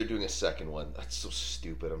doing a second one. That's so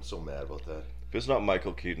stupid. I'm so mad about that. If it's not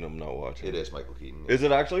Michael Keaton, I'm not watching. It is Michael Keaton. Is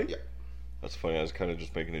it actually? Yeah. That's funny. I was kind of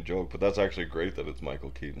just making a joke, but that's actually great that it's Michael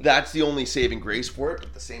Keaton. That's the only saving grace for it. But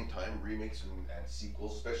at the same time, remakes and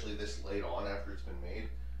sequels, especially this late on after it's been made,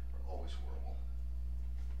 are always horrible.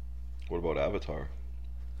 What about Avatar?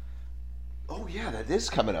 Oh yeah, that is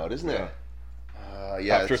coming out, isn't it?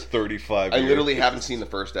 Yeah. After 35 I years. literally haven't seen the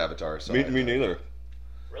first Avatar. So Me neither.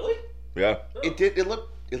 Really? Yeah.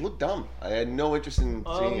 It looked dumb. I had no interest in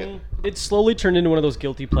seeing it. It slowly turned into one of those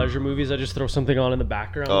guilty pleasure movies. I just throw something on in the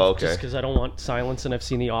background. Oh, okay. Just because I don't want silence, and I've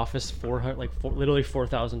seen The Office literally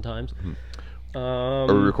 4,000 times. Are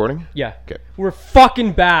we recording? Yeah. Okay. We're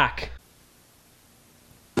fucking back.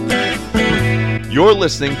 You're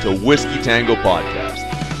listening to Whiskey Tango Podcast.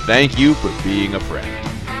 Thank you for being a friend.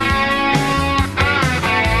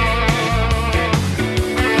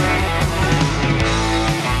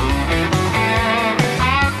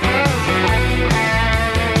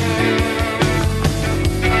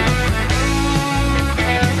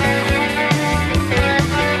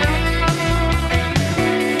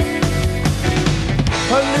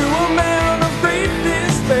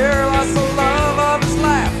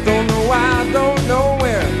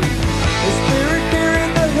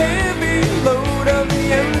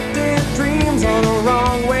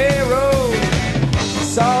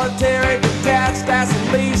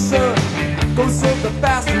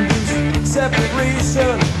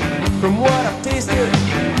 Separation from what I've tasted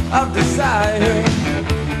of desire.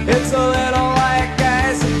 It's a little like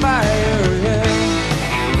ice and fire, yeah.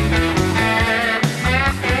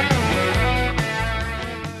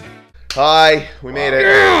 Hi, we made it.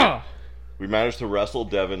 Yeah. We managed to wrestle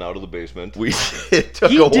Devin out of the basement. It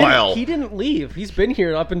took a while. He didn't leave. He's been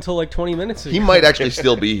here up until like 20 minutes ago. He might actually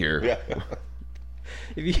still be here. Yeah.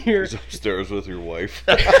 If you hear He's upstairs with your wife.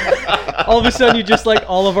 all of a sudden, you just like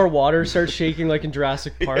all of our water starts shaking like in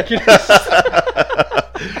Jurassic Park.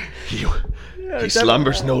 He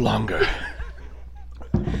slumbers no longer.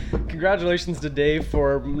 Congratulations to Dave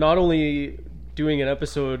for not only doing an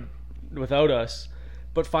episode without us,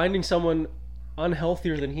 but finding someone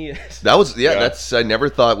unhealthier than he is. That was that's I never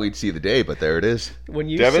thought we'd see the day, but there it is. When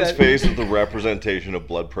you Devin's said, face is the representation of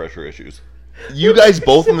blood pressure issues. You guys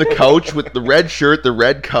both on the couch with the red shirt, the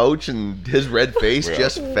red couch, and his red face,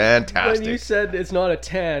 just when you fantastic. said it's not a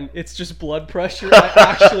tan, it's just blood pressure, I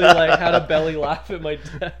actually like had a belly laugh at my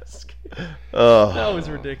desk. That was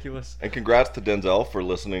ridiculous. And congrats to Denzel for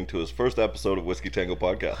listening to his first episode of Whiskey Tango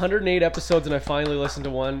Podcast. 108 episodes, and I finally listened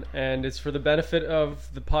to one, and it's for the benefit of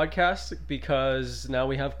the podcast because now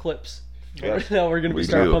we have clips. Yeah. Now we're going to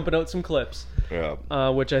start pumping out some clips.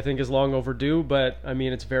 Yeah. Which I think is long overdue, but I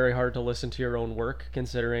mean, it's very hard to listen to your own work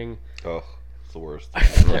considering Oh, it's the worst.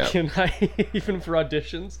 even for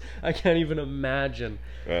auditions, I can't even imagine.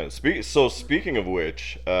 Speaking of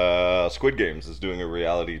which, Squid Games is doing a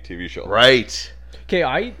reality TV show. Right.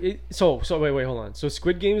 Okay, so wait, hold on. So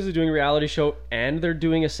Squid Games is doing a reality show, and they're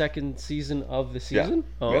doing a second season of the season?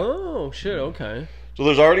 Yeah. Oh, shit, okay. So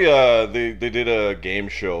there's already they did a game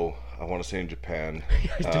show, I want to say in Japan.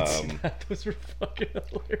 I did see that. Those were fucking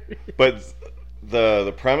hilarious. But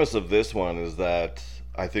the premise of this one is that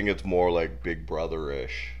I think it's more like Big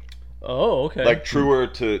Brother-ish. Oh, okay. Like truer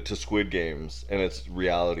to Squid Games, and it's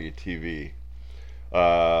reality TV.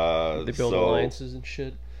 They build alliances and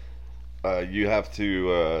shit. You have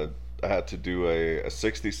to I had to do a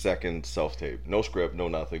 60-second self-tape. No script, no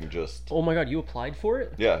nothing, just... Oh my god, you applied for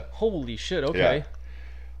it? Yeah. Holy shit, okay.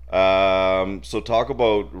 Yeah. So talk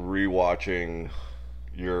about rewatching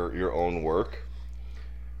your own work.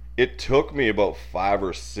 It took me about 5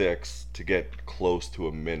 or 6 to get close to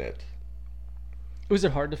a minute. Was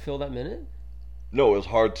it hard to fill that minute? No, it was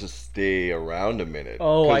hard to stay around a minute.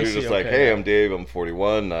 Oh, I see. Because you're just like, okay. hey, I'm Dave, I'm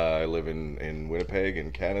 41, I live in Winnipeg,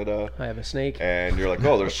 in Canada. I have a snake. And you're like,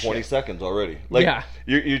 oh, there's 20 seconds already. Like, yeah.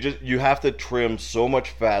 You have to trim so much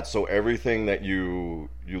fat so everything that you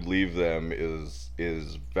leave them is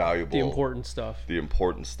valuable. The important stuff.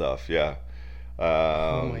 Yeah.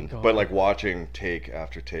 Oh my God. But like watching take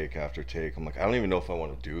after take after take, I'm like, I don't even know if I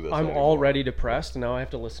want to do this. I'm anymore. already depressed, and now I have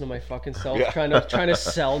to listen to my fucking self trying to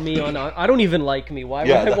sell me on. I don't even like me. Why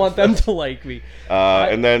would I want them to like me?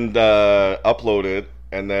 And then upload it,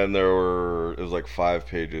 and then it was like 5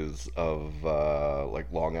 pages of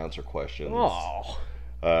like long answer questions. Oh.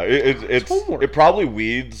 It probably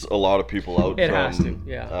weeds a lot of people out. It has to,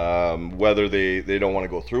 yeah. Whether they don't want to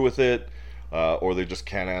go through with it, or they just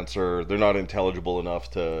can't answer. They're not intelligible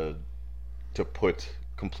enough to put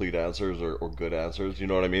complete answers or good answers. You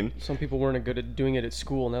know what I mean? Some people weren't good at doing it at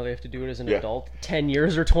school. Now they have to do it as an adult 10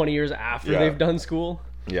 years or 20 years after they've done school.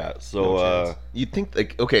 Yeah. So You'd think,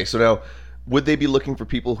 like, okay, so now, would they be looking for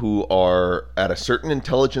people who are at a certain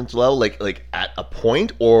intelligence level, like at a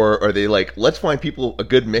point, or are they like, let's find people, a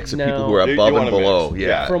good mix of No. people who are You above want and a mix. below? Yeah.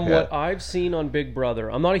 Yeah. From yeah. what I've seen on Big Brother,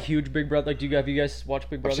 I'm not a huge Big Brother. Like, have you guys watched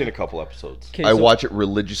Big Brother? I've seen a couple episodes. Okay, I so- watch it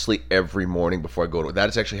religiously every morning before I go to. That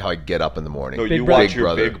is actually how I get up in the morning. No, Big you Brother. watch Big your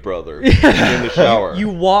Brother. Big Brother in the shower. You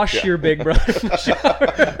wash your Big Brother in the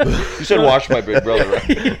shower. You said wash my Big Brother, right?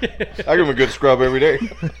 I give him a good scrub every day.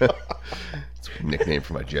 Nickname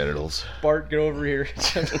for my genitals. Bart, get over here.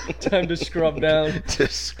 Time to scrub down.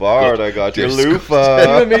 Just Bart, I got your You know what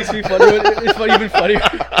loofah. makes me funny? It's funny, even funnier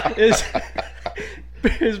is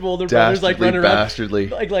his older brother's like Dastardly, running around bastardly.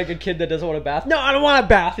 like a kid that doesn't want a bath. No, I don't want a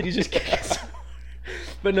bath, and he just kicks.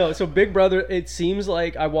 But no, so Big Brother. It seems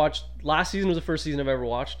like I watched last season was the first season I've ever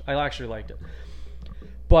watched. I actually liked it,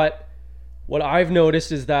 but what I've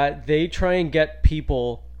noticed is that they try and get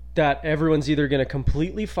people that everyone's either going to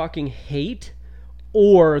completely fucking hate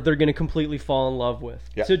or they're going to completely fall in love with.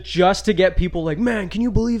 Yeah. So just to get people like, man, can you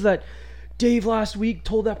believe that Dave last week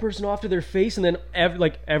told that person off to their face? And then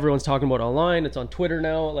everyone's talking about it online. It's on Twitter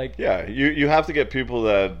now. Like, Yeah, you have to get people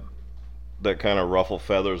that kind of ruffle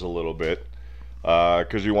feathers a little bit,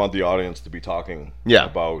 because you want the audience to be talking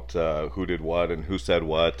about who did what and who said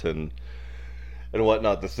what and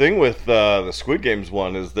whatnot. The thing with the Squid Games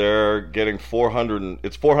one is they're getting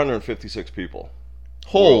 456 people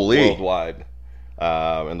worldwide.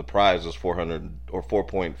 And the prize is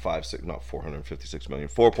 4.56, not 456 million,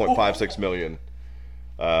 4.56 million.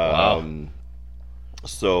 Wow.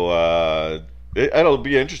 So it'll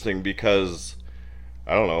be interesting because,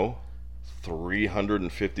 I don't know,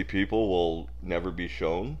 350 people will never be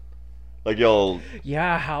shown. Like,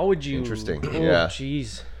 yeah, how would you? Interesting. Oh, Yeah.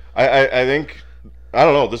 jeez. I think, I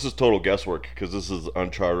don't know, this is total guesswork because this is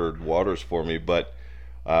uncharted waters for me, but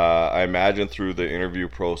I imagine through the interview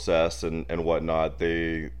process and whatnot,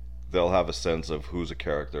 they'll have a sense of who's a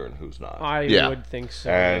character and who's not. I Yeah. would think so.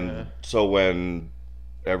 And yeah. so when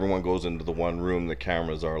everyone goes into the one room, the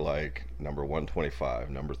cameras are like number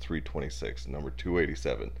 125, number 326, number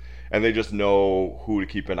 287, and they just know who to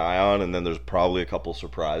keep an eye on. And then there's probably a couple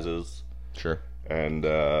surprises. Sure. And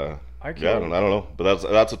I I don't know, but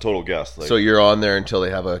that's a total guess. Like, So you're on there until they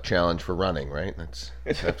have a challenge for running, right? That's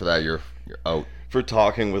after that you're out. for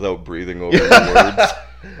talking without breathing over the words.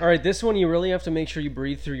 All right, this one you really have to make sure you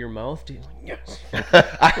breathe through your mouth. Dude. Yes.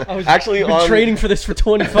 Actually, I've been on training for this for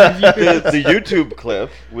 25 years. the YouTube clip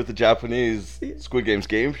with the Japanese Squid Games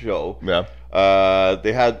game show, Yeah.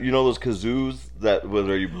 they had, those kazoos that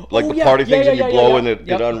whether you like Oh, the yeah, party yeah, things yeah, and you yeah, blow yeah. and it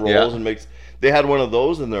Yep. unrolls Yeah. and makes. They had one of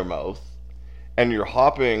those in their mouth, and you're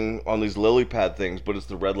hopping on these lily pad things, but it's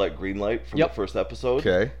the red light, green light from Yep. the first episode.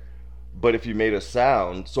 Okay. But if you made a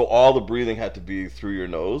sound, so all the breathing had to be through your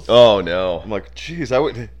nose. Oh no. I'm like, geez, it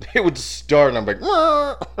would start, and I'm like,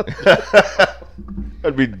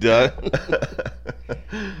 I'd be done.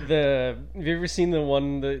 Have you ever seen the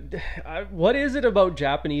one? What is it about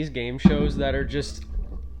Japanese game shows that are just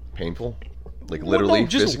Painful. Like literally,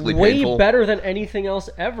 just physically way painful. better than anything else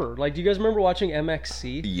ever? Like, do you guys remember watching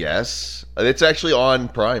MXC? Yes, it's actually on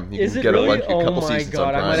Prime. You Is can it get really? a couple Oh my seasons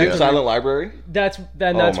God, I on might Prime. have to- Silent Library? That's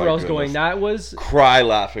my where I was goodness. going. That was Cry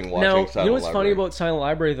laughing watching now. Silent You know what's funny Library. about Silent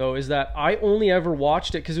Library though is that I only ever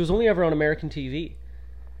watched it because it was only ever on American TV.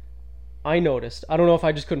 I noticed. I don't know if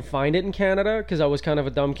I just couldn't find it in Canada because I was kind of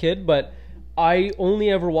a dumb kid, but I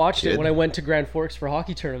only ever watched it Kid? when I went to Grand Forks for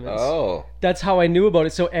hockey tournaments. Oh. That's how I knew about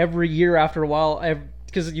it. So every year after a while,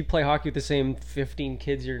 because you play hockey with the same 15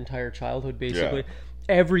 kids your entire childhood, basically. Yeah.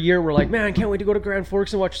 Every year we're like, man, can't wait to go to Grand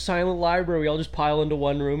Forks and watch Silent Library. We all just pile into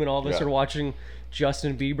one room and all of us Yeah. are watching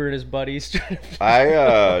Justin Bieber and his buddies. I my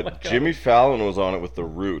God. Jimmy Fallon was on it with the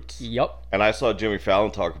Roots. Yep. And I saw Jimmy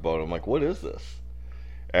Fallon talk about it. I'm like, what is this?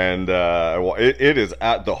 And it is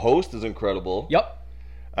the host is incredible. Yep.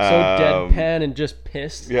 So Um, deadpan and just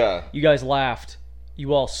pissed. Yeah. You guys laughed.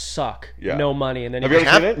 You all suck. Yeah. No money. And then Have he you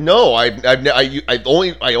ever seen it? No,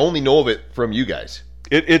 I only know of it from you guys.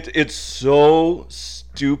 It's so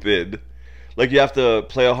stupid. Like you have to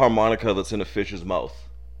play a harmonica that's in a fish's mouth,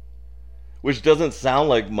 which doesn't sound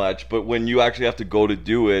like much, but when you actually have to go to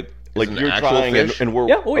do it, like it an you're actual trying, fish? and we're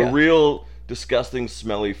Yeah, oh yeah. a real disgusting,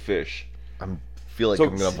 smelly fish. Feel like So-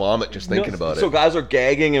 I'm gonna vomit just thinking about So it. guys are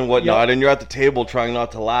gagging and whatnot, Yeah. and you're at the table trying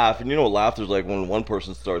not to laugh. And you know what laughter's like when one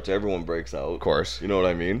person starts, everyone breaks out. Of course. You know what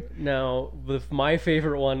I mean? Now, my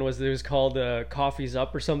favorite one was it was called Coffee's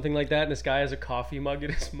Up or something like that, and this guy has a coffee mug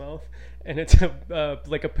in his mouth, and it's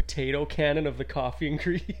like a potato cannon of the coffee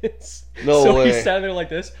ingredients. No so way. he's standing there like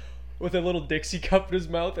this with a little Dixie cup in his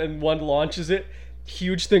mouth, and one launches it,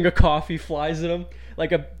 huge thing of coffee flies at him,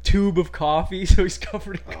 like a tube of coffee, so he's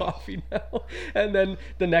covered in coffee now. And then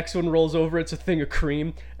the next one rolls over, it's a thing of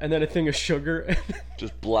cream, and then a thing of sugar, and then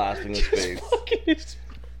Just blasting his face. fucking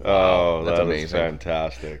Oh, That's that is amazing.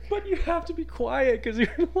 fantastic. But you have to be quiet because you're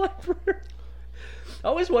in the library. I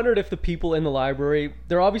always wondered if the people in the library,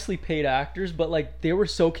 they're obviously paid actors, but like they were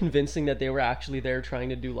so convincing that they were actually there trying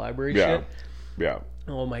to do library Yeah. shit. Yeah.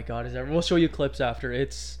 Oh my god, we'll show you clips after.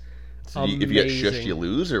 It's So if you get shushed, amazing. you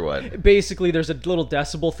lose, or what? Basically, there's a little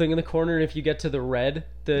decibel thing in the corner, and if you get to the red,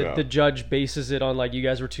 Yeah. the judge bases it on like you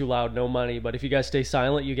guys were too loud, no money. But if you guys stay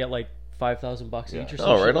silent, you get like $5,000 each or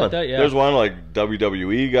something right like on. that. Yeah. There's one like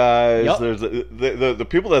WWE guys. Yep. There's the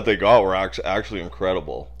people that they got were actually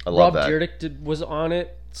incredible. I love Rob that. Dyrdek was on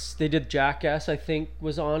it. They did Jackass, I think,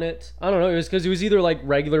 was on it. I don't know. It was because it was either like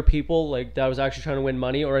regular people like that was actually trying to win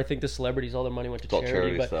money, or I think the celebrities, all their money went to all charity.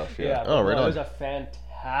 charity But stuff, yeah. Oh, right it on. was a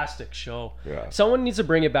fantastic show. Yeah. Someone needs to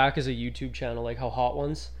bring it back as a YouTube channel, like how Hot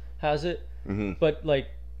Ones has it. Mm-hmm. But like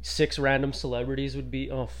 6 random celebrities would be.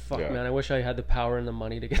 Oh fuck, Yeah. man! I wish I had the power and the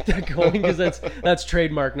money to get that going because that's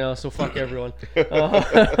trademark now. So fuck everyone.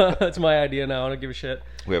 That's my idea now. I don't give a shit.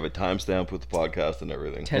 We have a timestamp with the podcast and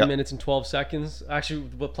everything. 10 minutes and 12 seconds. Actually,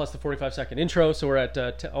 plus the 45-second intro, so we're at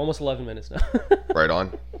almost 11 minutes now. Right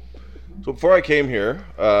on. So before I came here,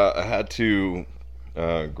 I had to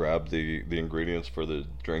grab the ingredients for the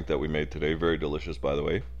drink that we made today. Very delicious, by the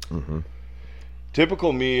way. Mm-hmm.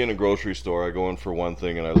 Typical me in a grocery store. I go in for one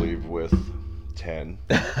thing and I leave with 10.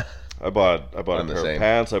 I bought a I'm pair the of same.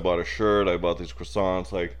 pants. I bought a shirt. I bought these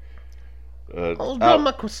croissants. Like,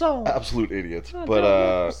 croissant. absolute idiots.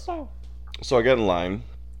 But so I get in line.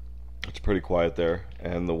 It's pretty quiet there,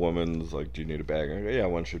 and the woman's like, "Do you need a bag?" I go, "Yeah,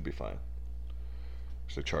 one should be fine."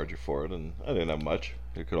 So they charge you for it, and I didn't have much.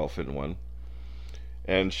 It could all fit in one.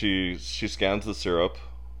 And she scans the syrup,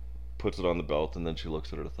 puts it on the belt, and then she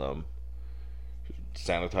looks at her thumb,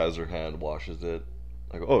 sanitizes her hand, washes it.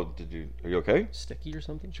 I go, "Oh, are you okay?" Sticky or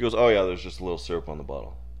something? She goes, "Oh yeah, there's just a little syrup on the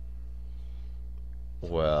bottle."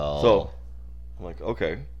 Well. So I'm like,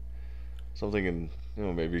 okay, something in,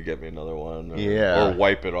 maybe get me another one, or, Yeah. or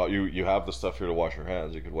wipe it off. You have the stuff here to wash your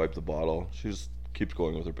hands. You could wipe the bottle. She just keeps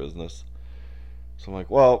going with her business. So I'm like,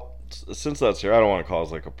 well, since that's here, I don't want to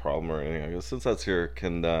cause like a problem or anything. I guess since that's here,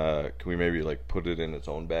 can we maybe like put it in its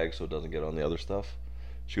own bag so it doesn't get on the other stuff?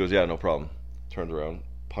 She goes, yeah, no problem. Turns around,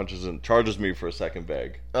 punches in, charges me for a second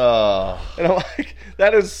bag. And I'm like,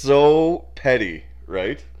 that is so petty,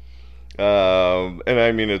 right? And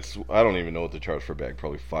I mean, I don't even know what to charge for a bag,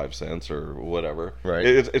 probably 5 cents or whatever. Right.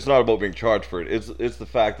 It's not about being charged for it. It's the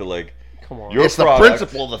fact that like, Come on. your It's the product,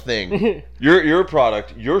 principle of the thing. your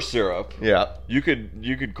product, your syrup. Yeah. You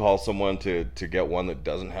could call someone to get one that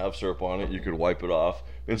doesn't have syrup on it. You could wipe it off.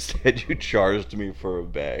 Instead, you charged me for a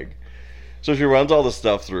bag. So she runs all the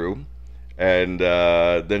stuff through, and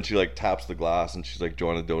then she like taps the glass, and she's like, "Do you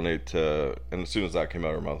want to donate to?" And as soon as that came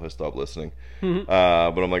out of her mouth, I stopped listening. But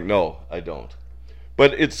I'm like, "No, I don't."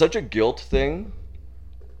 But it's such a guilt thing,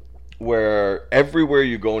 where everywhere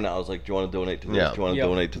you go now is like, "Do you want to donate to this? Yeah. Do you want to Yep.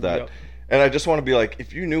 donate to that?" Yep. And I just want to be like,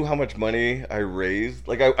 if you knew how much money I raised,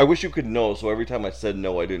 like I wish you could know. So every time I said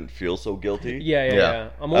no, I didn't feel so guilty.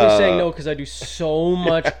 Yeah. I'm only saying no because I do so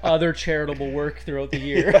much other charitable work throughout the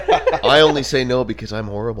year. I only say no because I'm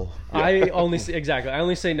horrible. I only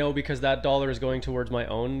say no because that dollar is going towards my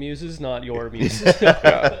own muses, not your muses.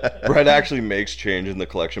 Brett actually makes change in the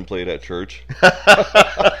collection plate at church.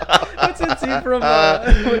 What's that scene from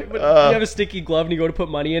when you have a sticky glove and you go to put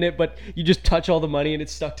money in it, but you just touch all the money and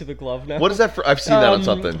it's stuck to the glove now? What is that for? I've seen that on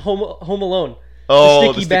something. Home Alone. Oh,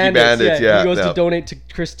 the Sticky Bandits, yeah, He goes yeah. to donate to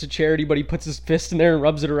Chris to charity, but he puts his fist in there and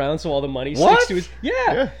rubs it around so all the money What? sticks to his.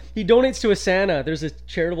 Yeah. He donates to a Santa. There's a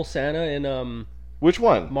charitable Santa in Which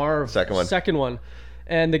one? Marv. Second one.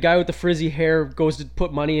 And the guy with the frizzy hair goes to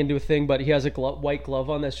put money into a thing, but he has a white glove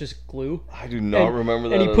on that's just glue. I do not remember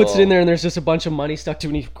that. And he at puts all. it in there, and there's just a bunch of money stuck to it,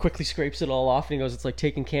 and he quickly scrapes it all off, and he goes, "It's like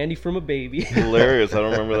taking candy from a baby." Hilarious. I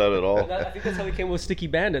don't remember that at all. I think that's how they came up with Sticky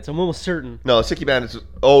Bandits. I'm almost certain. No, Sticky Bandits.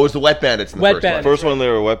 Oh, it was the Wet Bandits in the Wet first Bandits. First one, they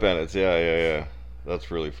were Wet Bandits. Yeah.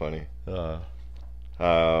 That's really funny.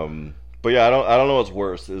 one. But yeah, I don't know what's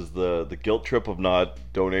worse is the guilt trip of not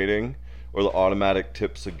donating or the automatic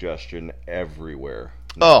tip suggestion everywhere.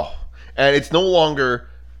 Oh, and it's no longer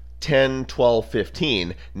 10, 12,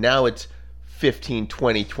 15. Now it's 15,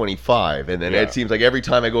 20, 25. And then Yeah. it seems like every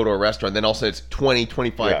time I go to a restaurant, then also it's 20,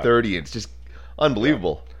 25, Yeah. 30. It's just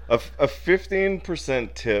unbelievable. A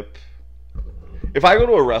 15% tip. If I go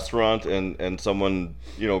to a restaurant and someone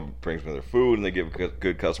brings me their food and they give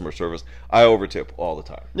good customer service, I overtip all the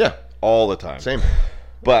time. Yeah, All the time. same.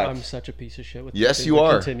 But I'm such a piece of shit with Yes, tipping, you but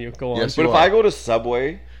are. Continue. Go on. Yes, but you if are. I go to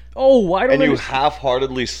Subway Oh, why don't and you I?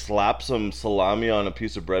 half-heartedly slap some salami on a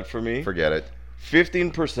piece of bread for me, Forget it.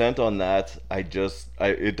 15% on that,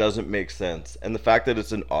 it doesn't make sense. And the fact that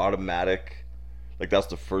it's an automatic, like that's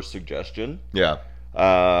the first suggestion, Yeah.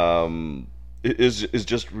 is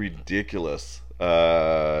just ridiculous. You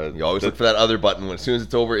always look for that other button when as soon as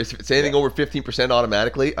it's over. If it's anything over 15%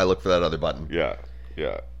 automatically, I look for that other button. Yeah,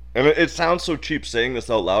 yeah. And it sounds so cheap saying this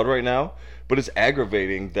out loud right now, but it's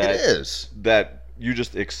aggravating that It is. that you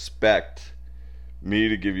just expect me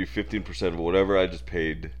to give you 15% of whatever I just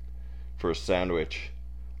paid for a sandwich.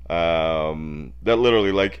 That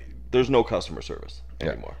literally, like, there's no customer service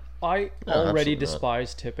anymore. I No, already absolutely not.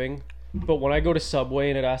 despise tipping, but when I go to Subway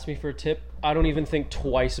and it asks me for a tip, I don't even think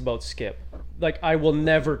twice about skip. Like, I will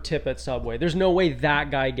never tip at Subway. There's no way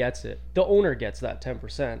that guy gets it. The owner gets that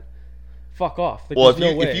 10%. Fuck off. Like, Well, there's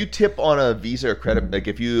no way. if you tip on a Visa or credit, like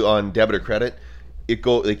if you on debit or credit,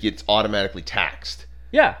 it's automatically taxed.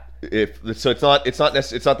 Yeah. It's not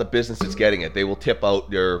the business that's getting it. They will tip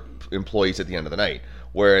out their employees at the end of the night.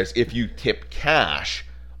 Whereas if you tip cash,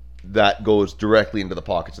 that goes directly into the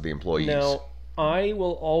pockets of the employees. Now, I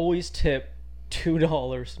will always tip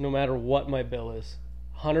 $2 no matter what my bill is.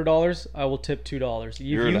 $100, I will tip $2.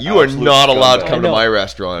 You're an you are absolute not allowed to scumbag. come to I know. my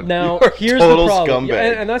restaurant. Now, You're a here's total the problem. scumbag.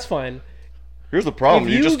 Yeah, and that's fine. Here's the problem.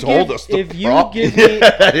 If You just give- told us the if you problem. give me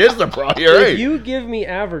that is the problem. You're if right. you give me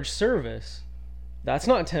average service, that's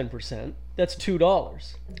not 10%. That's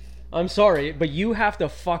 $2. I'm sorry, but you have to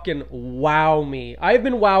fucking wow me. I've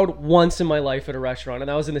been wowed once in my life at a restaurant, and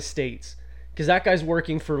that was in the States. Because that guy's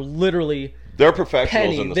working for literally... They're professionals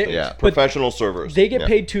penny. in the They- States. Yeah. but Professional servers. They get Yeah.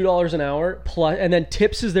 paid $2 an hour, plus, and then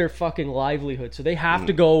tips is their fucking livelihood. So they have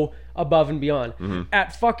to go above and beyond. Mm-hmm.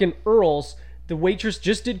 At fucking Earl's, the waitress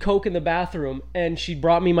just did coke in the bathroom, and she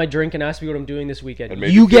brought me my drink and asked me what I'm doing this weekend. and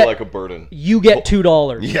made you feel like a burden. You get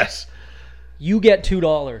 $2. Yes. You get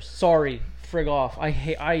 $2. Sorry, frig off. I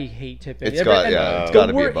hate tipping. It's got- And yeah, it's the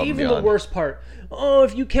gotta be above and even beyond. the worst part. Oh,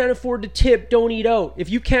 if you can't afford to tip, don't eat out. If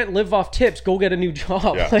you can't live off tips, go get a new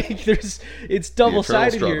job. Yeah. Like it's double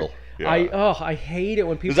sided here. struggle. Yeah. I hate it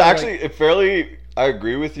when people. It's are actually like, a fairly. I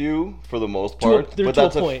agree with you for the most To a- part, to but a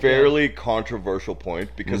that's point, a fairly controversial point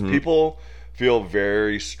because people feel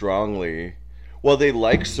very strongly. Well, they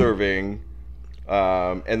like serving,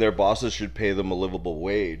 and their bosses should pay them a livable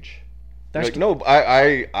wage. That's- Like, no,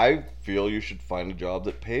 I feel you should find a job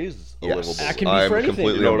that pays a Yes. livable that wage. can be I'm for anything.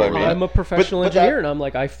 completely You know what I on board mean? with I'm a professional But that- engineer, and I'm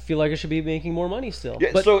like, I feel like I should be making more money still. Yeah,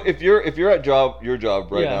 but so if you're at your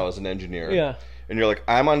job right Yeah. now as an engineer, Yeah. and you're like,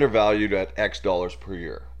 I'm undervalued at X dollars per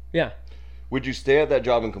year. yeah, Would you stay at that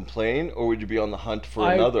job and complain, or would you be on the hunt for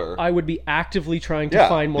another? I would be actively trying to Yeah,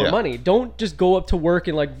 find more yeah. money. Don't just go up to work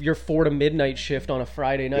in like your 4 to midnight shift on a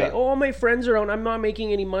Friday night. Yeah. Oh, all my friends are out. I'm not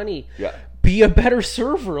making any money. Yeah. Be a better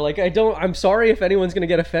server. Like I'm sorry if anyone's gonna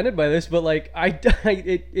get offended by this, but like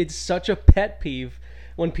it's such a pet peeve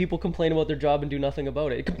when people complain about their job and do nothing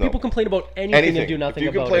about it. People complain about anything and do nothing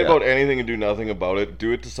if you about complain it. about anything and do nothing about it,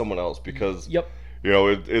 do it to someone else because Yep. you know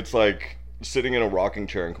it's like sitting in a rocking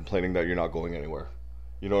chair and complaining that you're not going anywhere.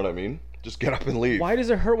 You know what I mean? Just get up and leave. Why does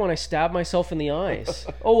it hurt when I stab myself in the eyes?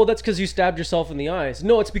 Oh, well, that's because you stabbed yourself in the eyes.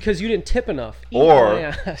 No, it's because you didn't tip enough. Eat Or my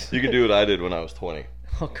ass. you could do what I did when I was 20.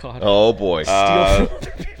 Oh God. Oh boy. Steal from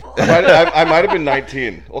other people. I might have been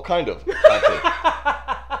 19. Well, kind of. Actually.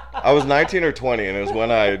 I was 19 or 20, and it was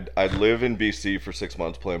when I'd live in BC for 6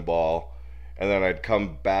 months playing ball, and then I'd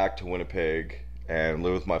come back to Winnipeg and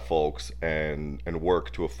live with my folks and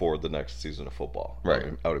work to afford the next season of football. Right.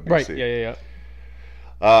 Out of BC. Right.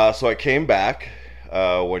 Yeah. So I came back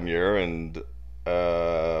one year, and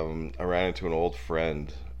I ran into an old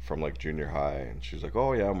friend from like junior high, and she's like,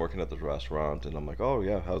 "Oh yeah, I'm working at this restaurant," and I'm like, "Oh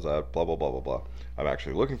yeah, how's that?" Blah blah blah blah blah. I'm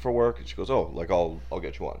actually looking for work, and she goes, "Oh, like I'll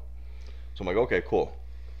get you on." So I'm like, "Okay, cool."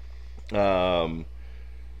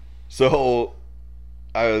 So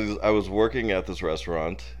I was working at this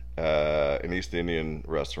restaurant, an East Indian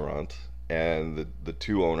restaurant, and the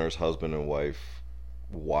two owners, husband and wife,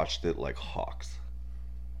 watched it like hawks.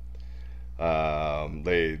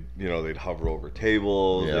 They'd hover over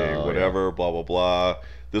tables, whatever, blah blah blah.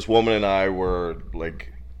 This woman and I were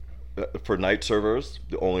like, for night servers,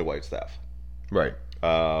 the only white staff. Right.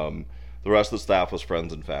 The rest of the staff was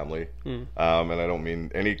friends and family, and I don't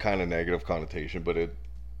mean any kind of negative connotation, but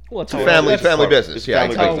Well, it's Family business. it's Yeah.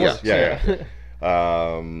 family how it business. works,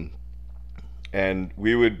 Yeah. And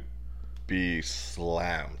we would be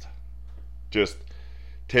slammed, just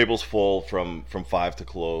tables full from 5 to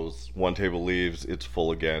close. One table leaves, it's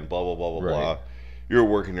full again. Blah blah blah blah Right. blah. You're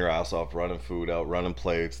working your ass off, running food out, running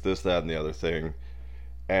plates, this, that, and the other thing.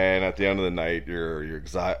 And at the end of the night, you're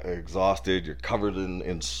exhausted. You're covered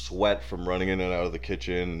in sweat from running in and out of the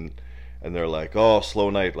kitchen. And they're like, "Oh, slow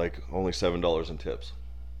night, like only $7 in tips."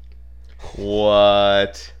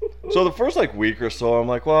 What? So the first like week or so, I'm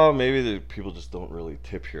like, well, maybe the people just don't really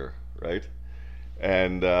tip here, right?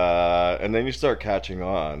 And then you start catching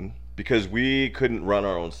on because we couldn't run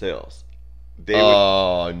our own sales. The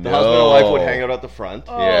husband and wife would hang out at the front.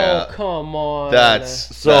 Oh, Yeah. come on.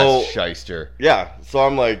 That's shyster. Yeah, so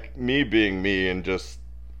I'm like, me being me and just,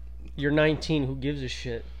 You're 19. Who gives a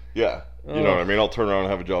shit? yeah, you know what I mean? I'll turn around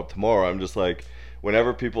and have a job tomorrow. I'm just like,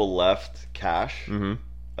 whenever people left cash in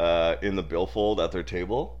the billfold at their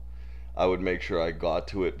table, I would make sure I got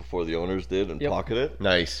to it before the owners did and pocket it.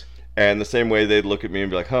 Nice. And the same way they'd look at me and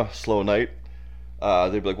be like, huh, slow night.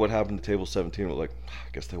 They'd be like, what happened to table 17? We're like,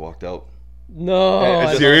 I guess they walked out. No. I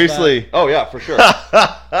love Seriously? Oh yeah, for sure.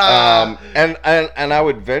 And I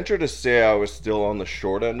would venture to say I was still on the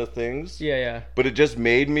short end of things. that. Yeah. But it just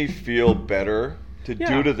made me feel better to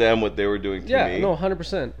do to them what they were doing to Yeah, me. no,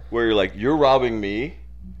 100%. Where you're like, you're robbing me.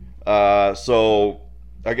 So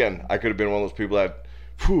again, I could have been one of those people that,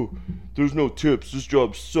 phew, there's no tips. This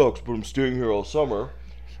job sucks, but I'm staying here all summer.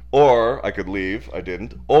 Or I could leave. I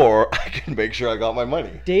didn't. Or I could make sure I got my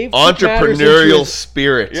money. Dave took matters into Entrepreneurial his-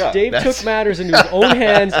 spirit. Yeah. Dave took matters into his own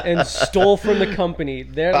hands and stole from the company.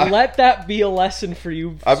 Let that be a lesson for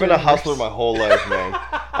you. I've been a servers. hustler my whole life, man.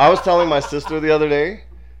 I was telling my sister the other day,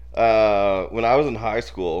 when I was in high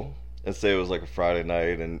school, and say it was like a Friday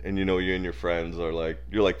night, and you know, you and your friends are like,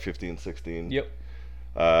 you're like 15, 16. Yep.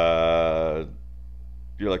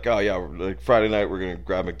 You're like, oh yeah, like Friday night we're gonna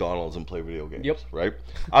grab McDonald's and play video games. Yep. Right.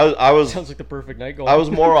 I was Sounds like the perfect night. Go I on.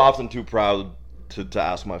 was more often too proud to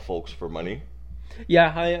ask my folks for money.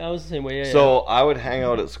 Yeah, I was the same way. Yeah, So I would hang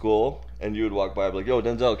out at school, and you would walk by, and be like, "Yo,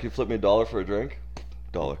 Denzel, can you flip me $1 for a drink?"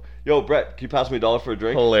 $1. Yo, Brett, can you pass me $1 for a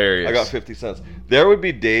drink? Hilarious. I got 50 cents. There would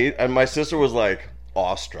be days, and my sister was like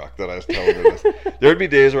awestruck that I was telling her this. There would be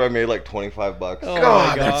days where I made like $25. Oh my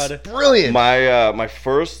God, god. that's brilliant. My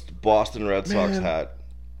first Boston Red Sox hat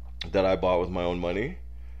that I bought with my own money,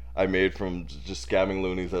 I made from just scamming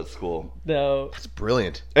loonies at school. No. That's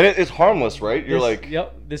brilliant. And it's harmless, right? You're like,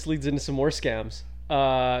 Yep. This leads into some more scams.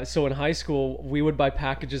 So in high school, we would buy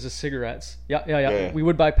packages of cigarettes. Yeah. We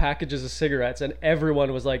would buy packages of cigarettes, and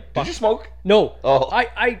everyone was like, did you smoke? No. Oh.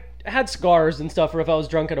 I had cigars and stuff, or if I was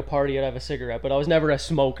drunk at a party, I'd have a cigarette, but I was never a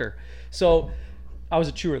smoker. So I was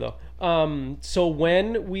a chewer though. So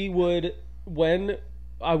when we would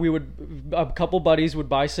a couple buddies would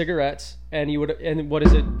buy cigarettes, and what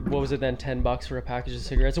was it then, $10 for a package of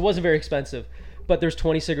cigarettes? It wasn't very expensive, but there's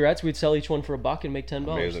 20 cigarettes. We'd sell each one for $1 and make $10.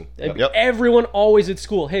 Amazing. Yep. Everyone always at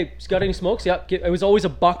school, hey, got any smokes? Yep. It was always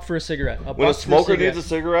 $1 for a cigarette. When a smoker needs a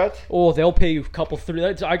cigarette, oh, they'll pay you a couple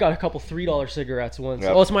I got a couple $3 cigarettes once.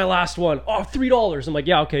 Yep. Oh, it's my last one. Oh, $3. I'm like,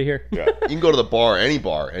 yeah, okay, here. yeah. You can go to the bar, any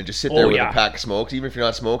bar, and just sit there with yeah. a pack of smokes, even if you're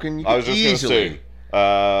not smoking. You I can was just easily.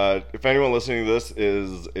 gonna say, if anyone listening to this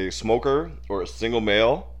is a smoker or a single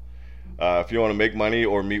male, if you want to make money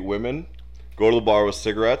or meet women, go to the bar with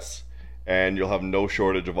cigarettes, and you'll have no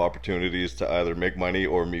shortage of opportunities to either make money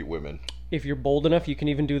or meet women. If you're bold enough, you can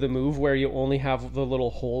even do the move where you only have the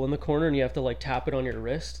little hole in the corner, and you have to like tap it on your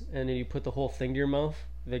wrist, and then you put the whole thing to your mouth.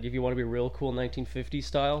 Like if you want to be real cool 1950s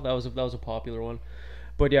style, that was a popular one.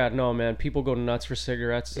 But yeah, no man, people go nuts for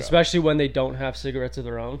cigarettes, especially when they don't have cigarettes of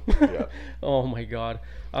their own. Yeah. Oh my god.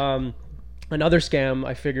 Another scam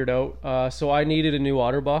I figured out. So I needed a new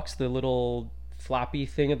OtterBox. The little flappy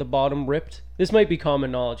thing at the bottom ripped. This might be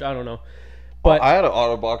common knowledge. I don't know. But I had an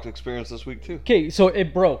OtterBox experience this week too. okay, so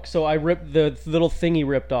it broke. So I ripped the little thingy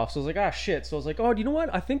ripped off. So I was like, ah, shit. So I was like, oh, do you know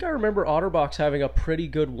what? I think I remember OtterBox having a pretty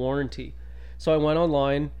good warranty. So I went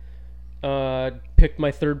online, picked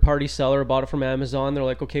my third-party seller, bought it from Amazon. They're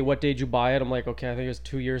like, okay, what day did you buy it? I'm like, okay, I think it was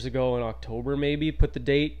 2 years ago in October maybe. Put the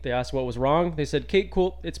date. They asked what was wrong. They said, okay,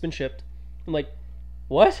 cool, it's been shipped. I'm like,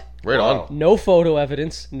 what? Right on. No photo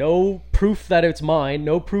evidence, no proof that it's mine,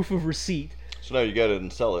 no proof of receipt. So now you get it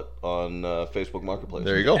and sell it on Facebook Marketplace.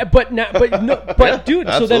 There you go. But dude,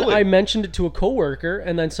 so then absolutely. I mentioned it to a coworker,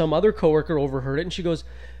 and then some other coworker overheard it, and she goes,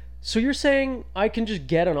 "So you're saying I can just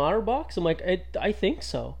get an OtterBox?" I'm like, I think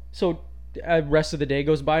so. So rest of the day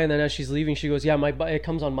goes by, and then as she's leaving, she goes, "Yeah, it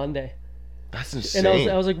comes on Monday." That's insane.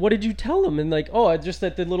 And I was like, "What did you tell them?" And like, "Oh, just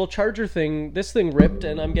that the little charger thing, this thing ripped,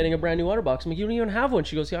 and I'm getting a brand new OtterBox." I'm like, "You don't even have one."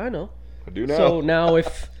 She goes, "Yeah, I know." I do now. So now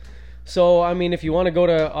if you want to go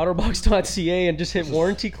to otterbox.ca and just hit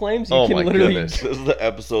warranty claims, you Oh can my literally. goodness. This is the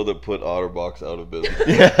episode that put OtterBox out of business.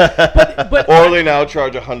 But Or they now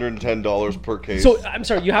charge $110 per case. so I'm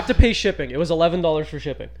sorry, you have to pay shipping. It was $11 for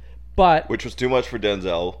shipping, But which was too much for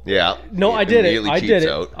Denzel. Yeah. no, He I did it. immediately I cheats did it.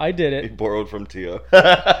 out. I did He it. borrowed from Tia.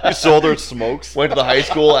 He sold her smokes. Went to the high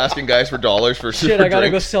school asking guys for dollars for Shit, for I gotta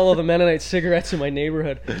go drinks. sell all the Mennonite cigarettes in my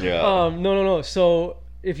neighborhood. Yeah. No. So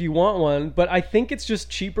if you want one, but I think it's just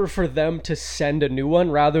cheaper for them to send a new one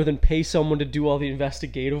rather than pay someone to do all the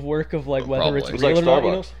investigative work of like whether it's Probably. real It's or like not.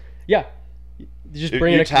 You know? Starbucks. Yeah. You just If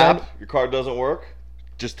bring you it tap, your card doesn't work,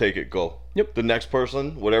 just take it, go. Yep. The next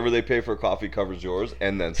person, whatever they pay for coffee covers yours,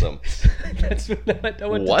 and then some. That's what I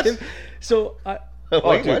went What? to Tim. So Oh,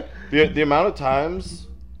 Wait, dude, what? the amount of times,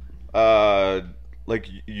 like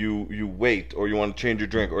you wait or you want to change your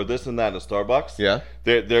drink or this and that at Starbucks. Yeah.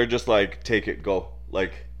 They're just like take it, go.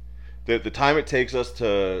 Like the time it takes us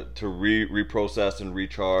to reprocess and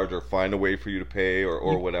recharge or find a way for you to pay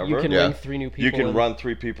or whatever. you can Yeah. ring 3 new people. You can in. run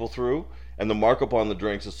 3 people through, and the markup on the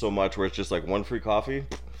drinks is so much where it's just like 1 free coffee.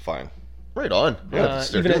 Fine. Right on. Yeah,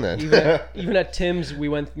 start doing that. Even at Tim's,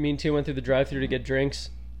 me and Tia went through the drive-thru to get drinks,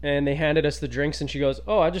 and they handed us the drinks, and she goes,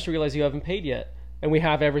 "Oh, I just realized you haven't paid yet, and we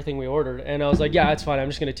have everything we ordered." And I was like, "Yeah, it's fine. I'm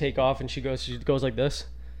just gonna take off." And she goes like this.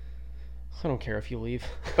 I don't care if you leave.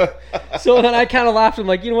 So then I kind of laughed. I'm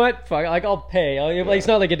like, you know what? Fuck. Like I'll pay. Like, it's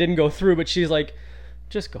not like it didn't go through, but she's like,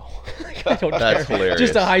 just go. Like, I don't That's care. hilarious.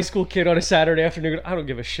 Just a high school kid on a Saturday afternoon. I don't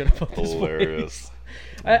give a shit about this place. Hilarious.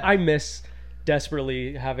 I miss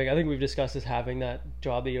desperately having. I think we've discussed this, having that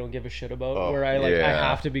job that you don't give a shit about. Oh, where I yeah.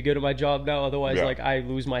 have to be good at my job now, otherwise Yeah. like I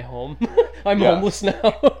lose my home. I'm Yeah. homeless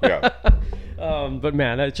now. Yeah. But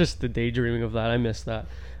man, it's just the daydreaming of that. I miss that.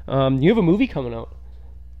 You have a movie coming out.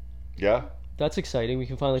 Yeah. That's exciting. We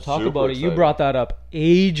can finally talk Super about it. You exciting. brought that up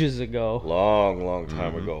ages ago. Long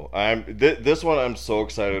time ago. This one I'm so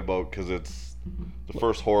excited about because it's the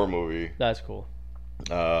first horror movie That's cool.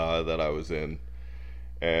 that I was in,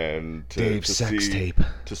 and Dave's sex see, tape.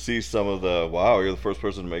 to see some of the you're the first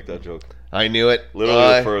person to make that joke. I knew it.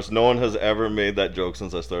 Literally the first. No one has ever made that joke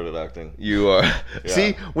since I started acting. You are.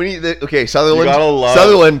 See, we need okay, Sutherland. You gotta love-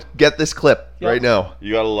 Sutherland, get this clip right now.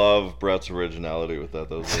 You gotta love Brett's originality with that.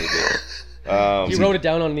 That was really good. He wrote it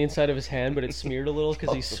down on the inside of his hand, but it smeared a little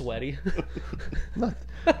because he's sweaty.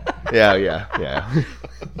 Yeah.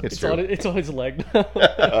 It's true. It's on his leg now.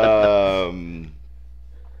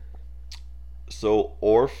 So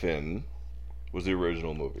Orphan was the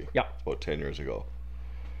original movie. Yeah. About 10 years ago.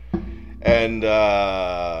 And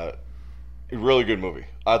really good movie.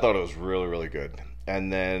 I thought it was really, really good.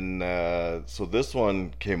 And then so this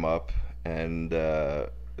one came up and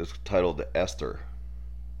it's titled Esther.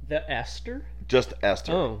 The Esther? Just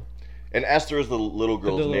Esther. Oh. And Esther is the little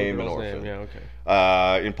girl's The little name in girl's Orphan. name, yeah,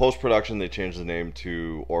 okay. In post-production, they changed the name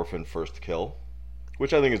to Orphan First Kill,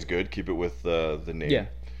 which I think is good. Keep it with the name. Yeah.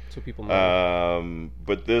 So people know.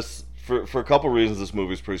 But this, for a couple reasons, this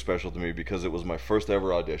movie is pretty special to me because it was my first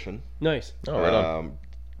ever audition. Nice. Oh, right on.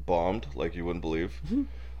 Bombed like you wouldn't believe. Mm-hmm.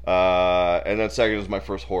 And then second is my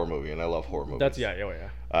first horror movie, and I love horror movies. That's yeah.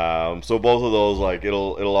 So both of those, like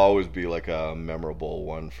it'll always be like a memorable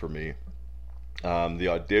one for me. The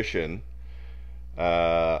audition,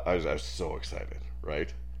 I was so excited,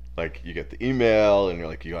 right? Like you get the email and you're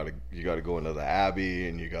like you gotta go into the Abbey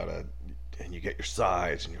and you get your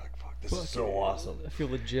sides and you're like, fuck, this is so awesome. I feel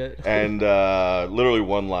legit. And literally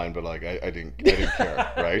one line, but like I didn't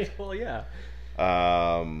care, right? Well, yeah.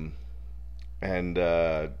 And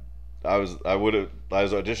I was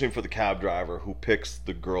auditioning for the cab driver who picks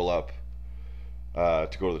the girl up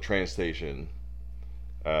to go to the train station.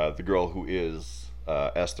 The girl who is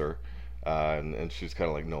Esther, and she's kind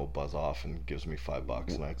of like, no, buzz off, and gives me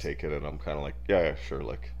 $5, and I take it, and I'm kind of like, yeah, sure,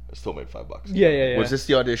 like I still made $5. Yeah. Was this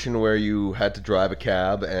the audition where you had to drive a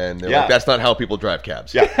cab and they're Yeah. like, that's not how people drive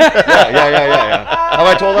cabs? Yeah. Have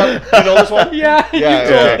I told that? You know this one? Yeah, you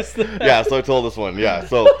told us that. Yeah, so I told this one. Yeah,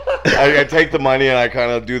 so I take the money and I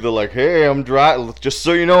kind of do the like, hey, I'm driving. Just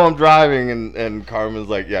so you know, I'm driving. And Carmen's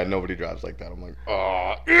like, yeah, nobody drives like that. I'm like,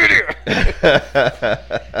 oh, idiot.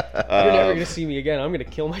 You're never gonna see me again. I'm gonna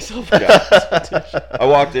kill myself. I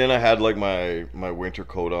walked in. I had like my winter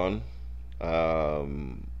coat on,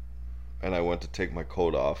 and I went to take my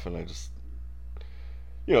coat off, and I just,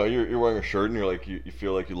 you're wearing a shirt, and you're like, you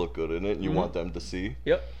feel like you look good in it, and you want them to see.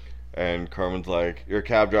 Yep. And Carmen's like, you're a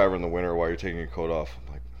cab driver in the winter while you're taking your coat off.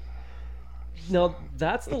 I'm like, Now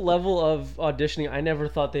that's the level of auditioning I never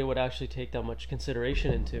thought they would actually take that much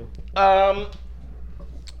consideration into.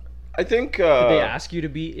 I think Did they ask you to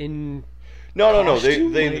be in? no.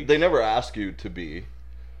 costume? They never ask you to be.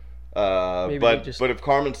 Maybe But they just- but if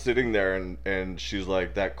Carmen's sitting there and she's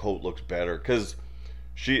like, that coat looks better, because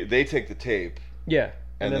they take the tape Yeah.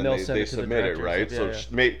 and then they'll they send it to the submit it, director, right? so-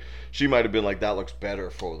 So she might have been like, that looks better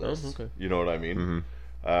for this. Oh, okay. You know what I mean?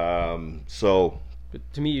 So But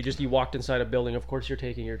to me, you walked inside a building. Of course, you're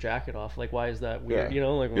taking your jacket off. Like, why is that weird? Yeah. You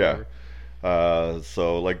know, like Yeah. whatever.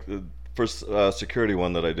 So like the first security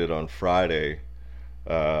one that I did on Friday,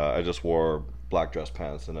 I just wore black dress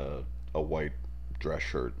pants and a white dress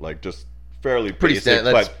shirt, like just fairly Pretty basic,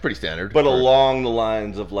 standard. That's but pretty standard. but for- along the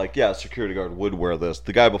lines of like, yeah, security guard would wear this.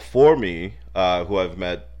 The guy before me, who I've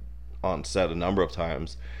met on set a number of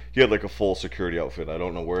times, he had like a full security outfit. I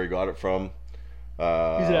don't know where he got it from.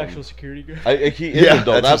 He's an actual security guard. He isn't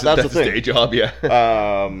though. That's the his thing. day job. Yeah.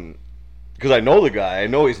 Because I know the guy. I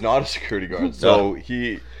know he's not a security guard.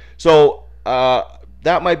 So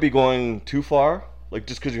that might be going too far. Like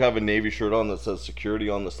just because you have a Navy shirt on that says security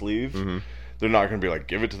on the sleeve, they're not going to be like,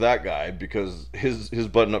 give it to that guy because his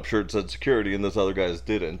button-up shirt said security and this other guy's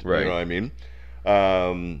didn't. Right. You know what I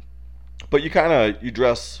mean? But you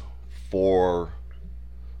dress for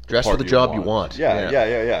Dress for part the you job you want.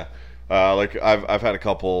 Yeah. Like I've had a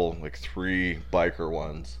couple, like 3 biker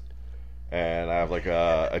ones, and I have like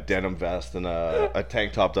a denim vest and a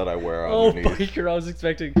tank top that I wear Oh, underneath. biker! I was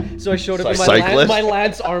expecting. So I showed up in Cyclist? my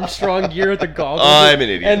Lance Armstrong gear with the goggles. I'm an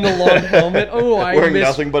idiot. And the long helmet. Oh, I Wearing missed.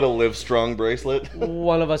 nothing but a Live Strong bracelet.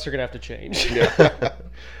 One of us are gonna have to change.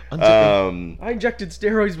 Um, I injected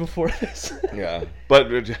steroids before this. yeah,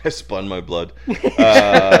 but I spun my blood.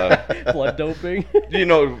 Blood doping. You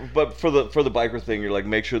know, but for the biker thing, you're like,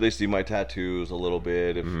 make sure they see my tattoos a little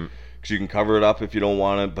bit, because you can cover it up if you don't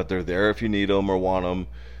want it, but they're there if you need them or want them.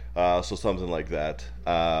 So something like that.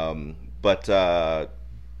 But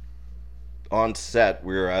on set,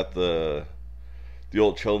 we were at the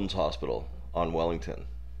old Children's Hospital on Wellington.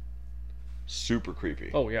 Super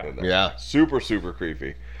creepy. Oh, yeah. in there. Yeah. Super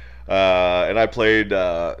creepy. And I played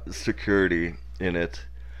security in it.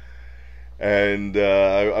 And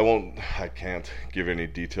I can't give any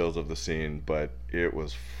details of the scene, but it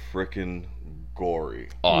was frickin' gory.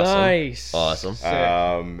 Awesome. Nice. Awesome. Sick.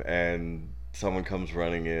 And someone comes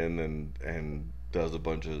running in and does a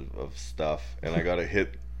bunch of stuff, and I gotta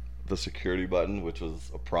hit the security button, which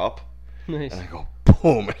was a prop, Nice. and I go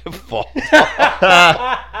boom, and it falls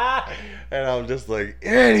off. And I'm just like,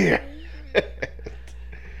 idiot.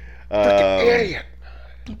 Idiot.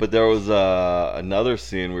 But there was another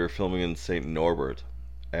scene we were filming in St. Norbert,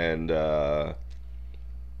 and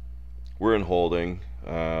we're in holding,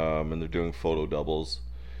 and they're doing photo doubles.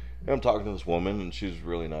 And I'm talking to this woman, and she's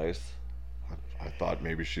really nice. I thought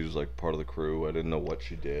maybe she was like part of the crew. I didn't know what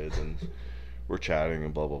she did, and we're chatting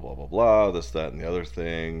and blah blah blah blah blah, this, that, and the other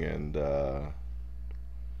thing, and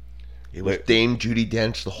It was Dame Judi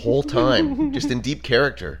Dench the whole time, just in deep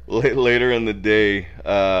character. later in the day,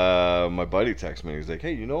 my buddy texts me. He's like,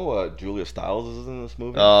 "Hey, you know Julia Stiles is in this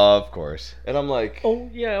movie?" Of course. And I'm like, Oh,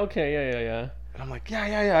 yeah, okay, yeah. And I'm like,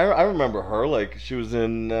 yeah. I remember her. Like, she was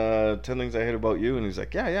in 10 Things I Hate About You. And he's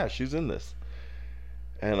like, yeah, she's in this.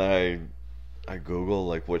 And I Google,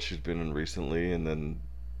 like, what she's been in recently. And then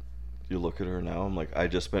you look at her now. I'm like, I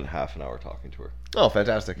just spent half an hour talking to her. Oh,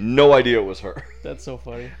 fantastic. No idea it was her. That's so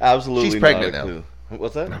funny. Absolutely She's not pregnant a now. clue.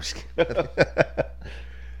 What's that? No, I'm just kidding.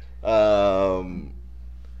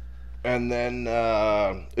 And then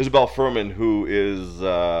Isabel Furman, who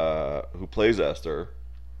plays Esther,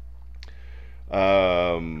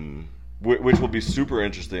 which will be super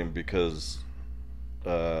interesting because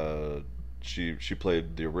she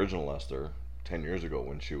played the original Esther 10 years ago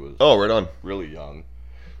when she was Oh, right on. really young.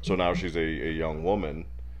 So now she's a young woman.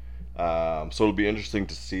 So it'll be interesting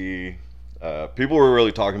to see. People were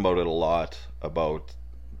really talking about it a lot, about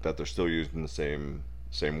that they're still using the same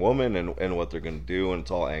woman and what they're going to do, and it's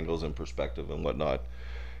all angles and perspective and whatnot.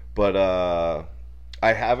 But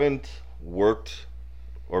I haven't worked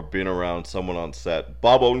or been around someone on set.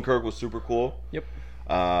 Bob Odenkirk was super cool. Yep.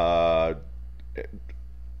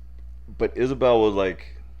 But Isabel was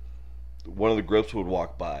like, one of the grips would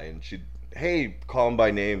walk by and she'd, hey, call him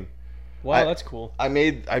by name. Wow, that's cool. I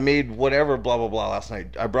made whatever blah blah blah last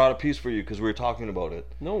night. I brought a piece for you because we were talking about it.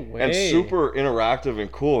 No way. And super interactive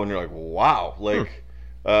and cool. And you're like, wow, like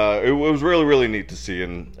it was really really neat to see.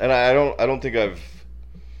 And I don't think I'm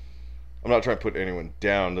not trying to put anyone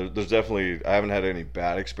down. There's definitely, I haven't had any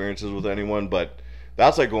bad experiences with anyone, but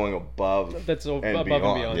that's like going above That's and above beyond.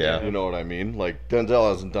 and beyond. Yeah. You know what I mean? Like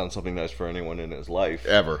Denzel hasn't done something nice for anyone in his life.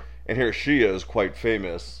 Ever. And here she is, quite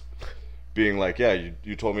famous, being like, yeah,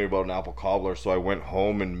 you told me about an apple cobbler, so I went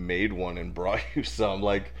home and made one and brought you some,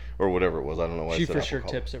 like, or whatever it was. I don't know why She I said for apple sure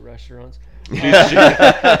cobbler. tips at restaurants. She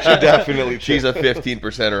definitely She's tips. a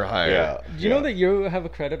 15% or higher. Yeah. Do you know that you have a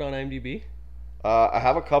credit on IMDb? I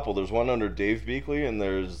have a couple. There's one under Dave Beakley, and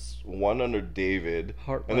there's one under David,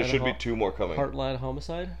 and there Heartland should be two more coming. Heartland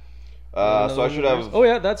Homicide? So I should have. Oh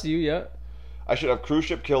yeah, that's you. Yeah. I should have Cruise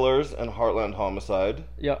Ship Killers and Heartland Homicide.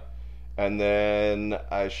 Yeah. And then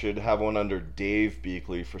I should have one under Dave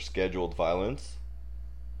Beakley for Scheduled Violence.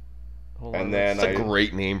 Hold And on, then It's a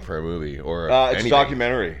great name for a movie or it's anything. a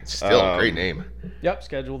documentary. Still a great name. Yep,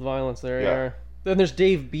 Scheduled Violence. There you Yeah. are. Then there's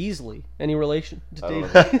Dave Beasley. Any relation to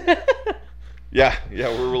don't Dave? Yeah,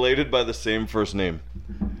 we're related by the same first name.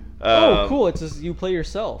 Oh, cool! It's just, you play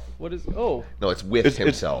yourself. What is? Oh, No, it's with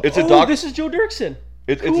himself. It's a oh, doc. this is Joe Dirksen.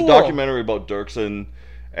 It's a Cool. documentary about Dirksen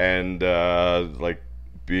and like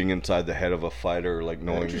being inside the head of a fighter, like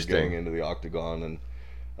knowing you're Interesting. getting into the octagon,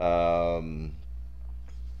 and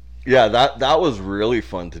yeah, that was really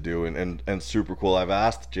fun to do and super cool. I've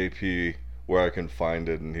asked JP where I can find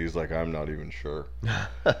it, and he's like, I'm not even sure.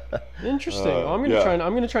 Interesting. I'm gonna yeah. try.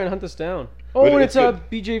 I'm gonna try and hunt this down. Oh, But and it's it's good.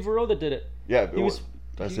 BJ Vero that did it. Yeah, I he-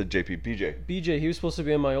 said JP. BJ. BJ, he was supposed to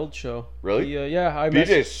be on my old show. Really? Yeah, I met.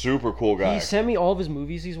 BJ's super cool guy. He sent me all of his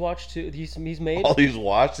movies he's watched too. He's made. All these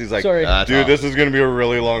watched. He's like, Sorry. dude, this is gonna be a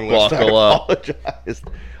really long list. I Buckle up. apologize.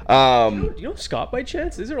 Do you know Scott by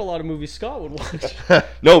chance? These are a lot of movies Scott would watch.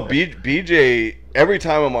 No, BJ. Every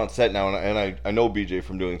time I'm on set now, and I know BJ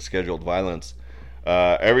from doing Scheduled Violence.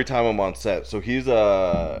 Every time I'm on set, so he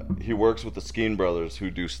works with the Skeen brothers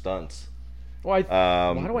who do stunts. Why do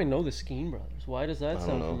I know the Skeen brothers? Why does that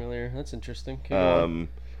sound know. familiar? That's interesting. Okay, go on.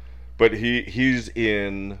 But he's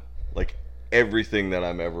in like everything that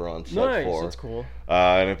I'm ever on set Nice, for. that's cool.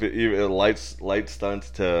 And if it even light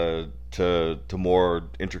stunts to more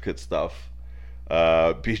intricate stuff,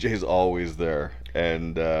 BJ's always there,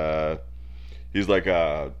 and he's like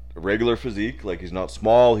a regular physique. Like he's not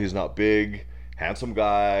small, he's not big, handsome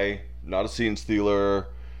guy, not a scene stealer,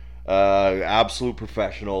 absolute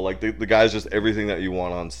professional. Like the guy's just everything that you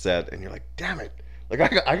want on set, and you're like, damn it. Like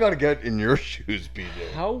I gotta get in your shoes,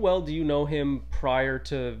 BJ. How well do you know him prior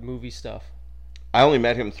to movie stuff? I only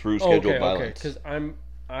met him through Scheduled Okay, Violence. because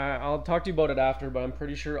I'll talk to you about it after, but I'm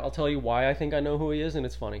pretty sure I'll tell you why I think I know who he is, and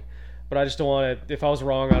it's funny. But I just don't want to. If I was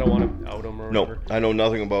wrong, I don't want to out him or No, whatever. I know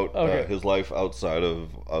nothing about Okay. his life outside of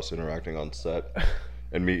us interacting on set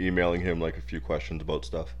and me emailing him like a few questions about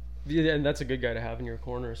stuff. Yeah, and that's a good guy to have in your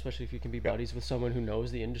corner, especially if you can be buddies with someone who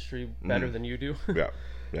knows the industry better than you do.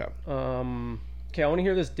 Yeah. Okay, I want to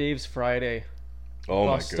hear this Dave's Friday Oh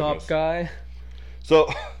my bus stop goodness. guy. So,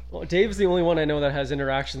 Well, Dave's the only one I know that has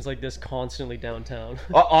interactions like this constantly downtown.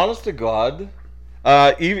 honest to God,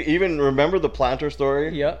 even remember the planter story?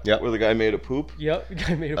 Yep. Yep. Where the guy made a poop? Yep. The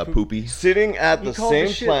guy made a A poop. poopy. Sitting at the called the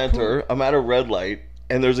same shit planter, I'm at a red light,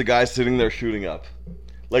 and there's a guy sitting there shooting up.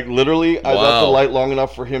 Like, literally, I left the Wow. light long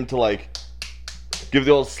enough for him to, like, give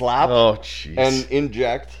the old slap. Oh, jeez. And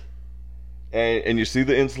inject, and you see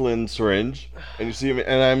the insulin syringe, and you see him,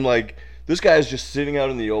 and I'm like, this guy is just sitting out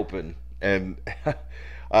in the open, and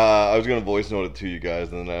I was gonna voice note it to you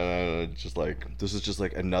guys, and then just like, this is just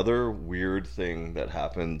like another weird thing that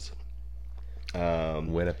happens.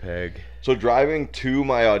 Winnipeg. So driving to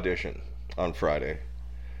my audition on Friday,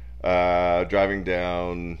 driving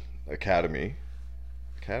down Academy,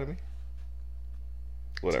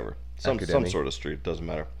 whatever, some Academy. sort of street, doesn't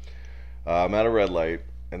matter. I'm at a red light,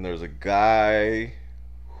 and there's a guy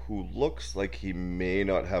who looks like he may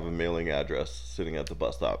not have a mailing address sitting at the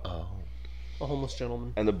bus stop. A homeless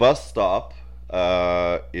gentleman. And the bus stop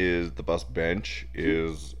is the bus bench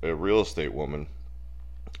is a real estate woman.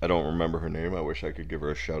 I don't remember her name. I wish I could give her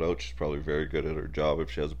a shout out. She's probably very good at her job if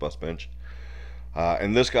she has a bus bench.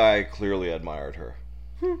 And this guy clearly admired her.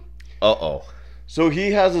 Uh-oh. So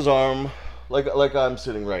he has his arm like I'm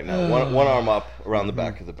sitting right now, one arm up around the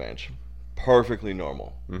back of the bench, perfectly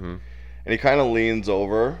normal. Mm-hmm. And he kind of leans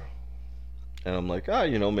over, and I'm like,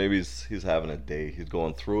 maybe he's having a day. He's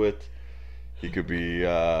going through it. He could be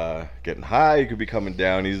getting high. He could be coming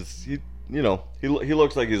down. He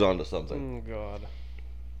looks like he's onto something. Oh God.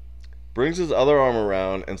 Brings his other arm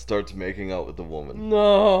around and starts making out with the woman.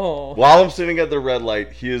 No. While I'm sitting at the red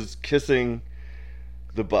light, he is kissing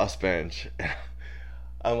the bus bench.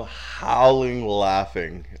 I'm howling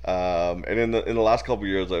laughing. And in the last couple of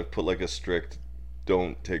years, I've put like a strict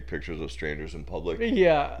don't take pictures of strangers in public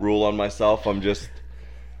Yeah. rule on myself. I'm just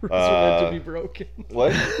Rules are meant to be broken.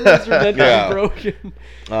 what? Rules are meant to Yeah. be broken.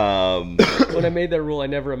 When I made that rule, I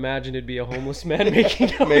never imagined it'd be a homeless man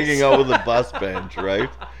making out. Making out with a bus bench, right?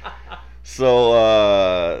 So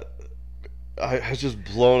I was just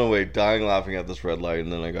blown away, dying laughing at this red light,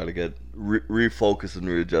 and then I got to get refocus and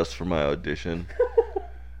readjust for my audition.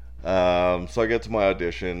 So I get to my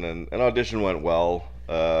audition, and audition went well.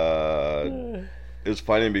 It was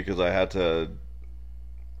funny because I had to,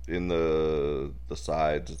 in the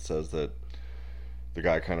sides, it says that the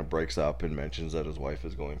guy kind of breaks up and mentions that his wife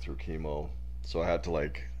is going through chemo, So I had to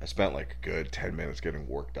I spent like a good 10 minutes getting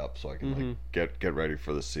worked up so I can like get ready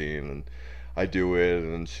for the scene, and I do it,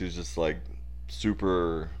 and she's just like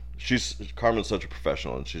Carmen's such a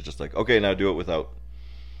professional, and she's just like, okay, now do it without.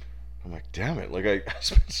 I'm like, damn it, like I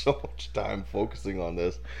spent so much time focusing on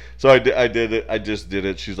this. So I did it. I just did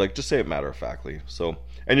it. She's like, just say it matter-of-factly. So,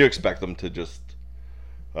 and you expect them to just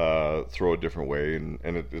throw a different way, and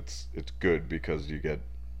it's good because you get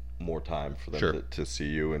more time for them Sure. to see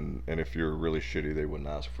you, and if you're really shitty, they wouldn't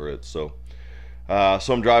ask for it. So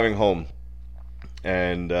so I'm driving home,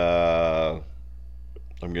 and I'm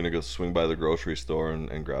gonna go swing by the grocery store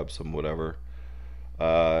and grab some whatever,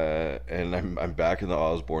 and I'm back in the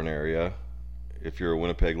Osborne area. If you're a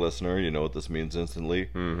Winnipeg listener, you know what this means instantly.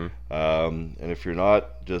 And if you're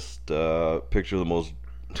not, just picture the most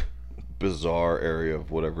bizarre area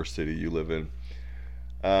of whatever city you live in.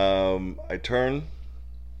 I turn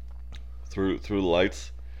through the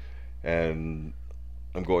lights, and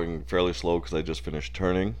I'm going fairly slow because I just finished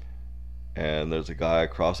turning, and there's a guy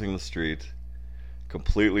crossing the street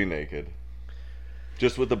completely naked,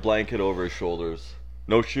 just with the blanket over his shoulders,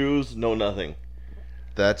 no shoes, no nothing,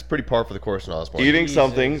 That's pretty par for the course in Osborne. eating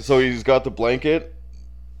something. So he's got the blanket.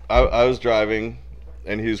 I was driving,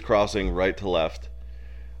 and he was crossing right to left,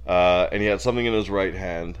 and he had something in his right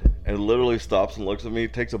hand, and literally stops and looks at me,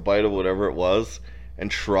 takes a bite of whatever it was,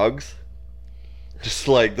 and shrugs. Just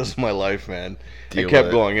like, this is my life, man. Deal And kept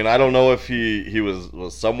with it. going. And I don't know if he was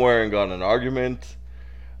somewhere and got in an argument.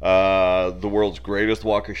 The world's greatest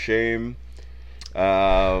walk of shame.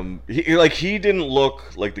 He didn't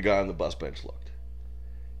look like the guy on the bus bench looked.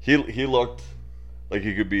 He looked like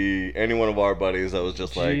he could be any one of our buddies that was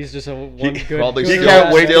just like, Jeez, just one he good. Probably good he still,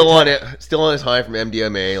 can't wait still on it, still on his high from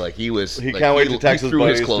MDMA. Like he was. he like, can't wait to text his threw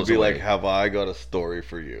buddies to clothes be away. like, have I got a story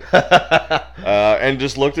for you? And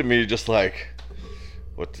just looked at me just like,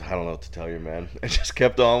 I don't know what to tell you, man. And just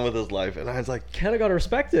kept on with his life. And I was like, Kind of got to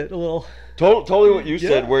respect it a little. totally what you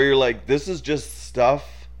said, Yeah. where you're like, this is just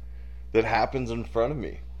stuff that happens in front of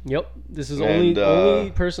me. Yep, this is And, only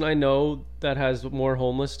person I know that has more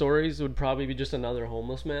homeless stories would probably be just another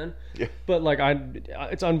homeless man. Yeah. But like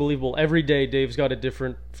it's unbelievable. Every day Dave's got a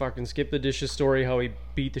different fucking skip the dishes story. How he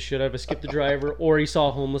beat the shit out of a skip the driver, or he saw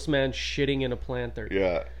a homeless man shitting in a planter.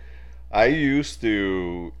 Yeah. I used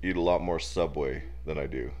to eat a lot more Subway than I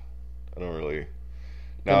do. I don't really.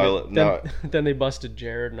 Then they busted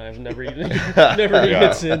Jared, and I've never eaten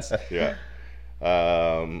it since. Yeah.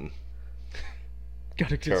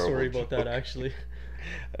 Got a good Terrible story about that joke. actually.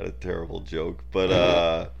 Had a terrible joke,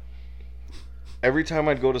 but every time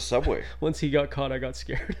I'd go to Subway, Once he got caught, I got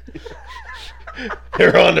scared.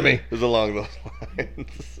 They're on to me. it was along those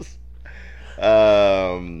lines.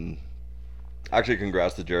 Actually,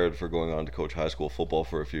 congrats to Jared for going on to coach high school football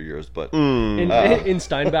for a few years, but In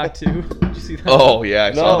Steinbach too. Did you see that? Oh yeah,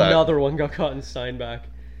 I saw that. Another one got caught in Steinbach.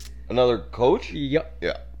 another coach. Yep.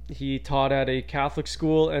 Yeah. He taught at a Catholic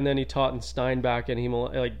school, and then he taught in Steinbach, and he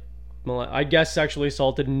I guess sexually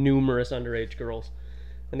assaulted numerous underage girls,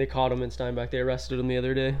 and they caught him in Steinbach. They arrested him the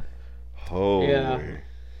other day. Holy. Yeah.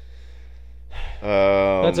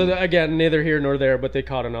 That's again neither here nor there, but they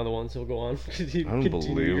caught another one. So go on. Continue your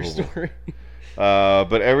Unbelievable. story.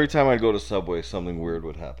 But every time I'd go to Subway, something weird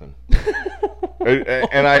would happen.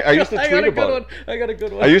 And I used to tweet about it. I got a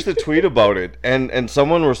good one. I used to tweet about it, and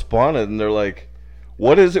someone responded, and they're like,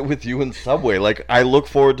 what is it with you and Subway? Like, I look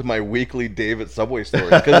forward to my weekly Dave at Subway story,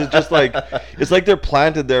 because it's just like, it's like they're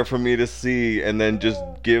planted there for me to see and then just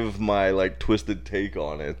give my like twisted take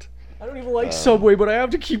on it. I don't even like Subway, but I have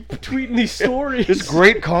to keep tweeting these stories. It's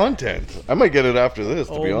great content. I might get it after this,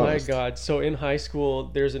 to be Oh honest. my god. So in high school,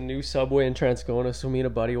 there's a new Subway in Transcona, so me and a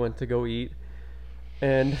buddy went to go eat.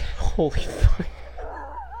 And holy fuck.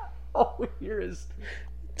 All we hear is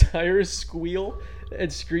tires squeal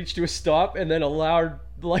and screech to a stop, and then a loud,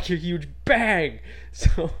 like a huge bang.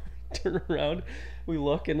 So turn around, we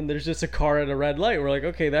look, and then there's just a car at a red light. We're like,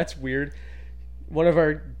 okay, that's weird. One of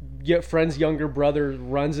our friend's younger brother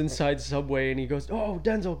runs inside Subway, and he goes, oh,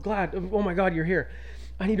 Denzel, glad. Oh my god, you're here.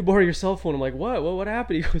 I need to borrow your cell phone. I'm like, what? What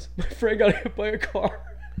happened? He goes, my friend got hit by a car.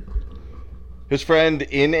 His friend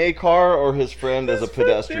in a car, or his friend as a They were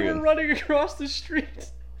pedestrian? running across the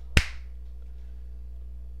street.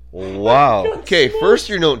 Wow. Okay, first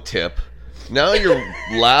you don't tip. Now you're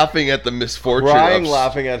laughing at the misfortune. Crying, of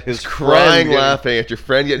laughing at his crying, friend. laughing at your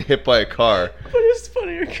friend getting hit by a car. But it's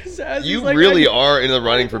funnier because as You he's like, really I- are in the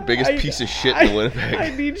running for biggest piece of shit in Winnipeg. I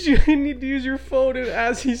need to use your phone. And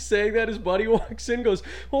as he's saying that, his buddy walks in, goes,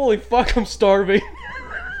 "Holy fuck, I'm starving."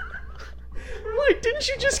 We're like, "Didn't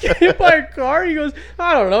you just get hit by a car?" He goes,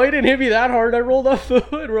 "I don't know. He didn't hit me that hard. I rolled off the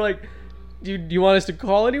hood." We're like, do you want us to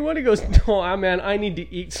call anyone? He goes, no, man, I need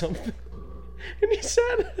to eat something. And he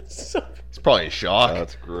said, so It's probably in shock.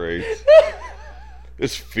 That's great.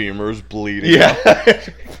 His femur's bleeding. Yeah.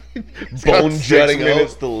 Got Bone 6 jutting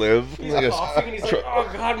minutes out. to live. he's coughing, and he's like, oh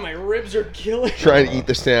God, my ribs are killing. Trying to eat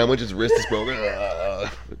the sandwich. His wrist is broken. Did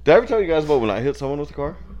I ever tell you guys about when I hit someone with a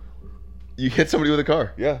car? You hit somebody with a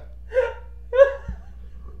car. Yeah.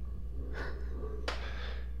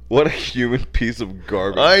 What a human piece of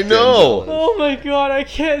garbage. I know. Denzel is. Oh my God, I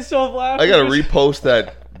can't stop laughing. I gotta repost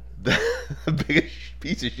that the biggest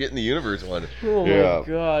piece of shit in the universe one. Oh Yeah. my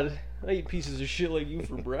God. I eat pieces of shit like you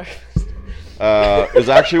for breakfast. It was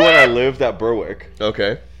actually when I lived at Berwick.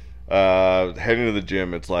 Okay. Heading to the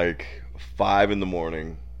gym. It's like 5 in the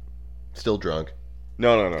morning. Still drunk.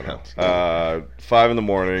 No. 5 in the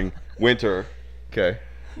morning. Winter. Okay.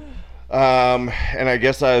 And I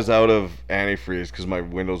guess I was out of antifreeze because my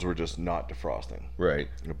windows were just not defrosting. Right.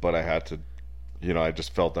 But I had to, I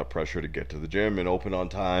just felt that pressure to get to the gym and open on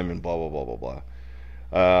time and blah, blah, blah, blah, blah.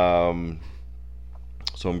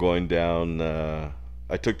 So I'm going down,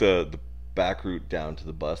 I took the back route down to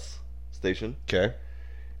the bus station Okay.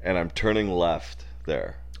 and I'm turning left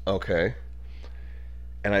there. Okay.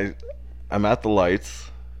 And I'm at the lights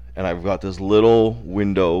and I've got this little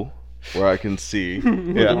window where I can see.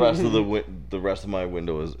 Yeah. The rest of my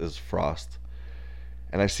window is frost.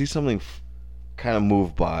 And I see something kind of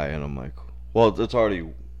move by and I'm like, well, it's already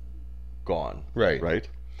gone. Right.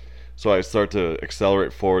 So I start to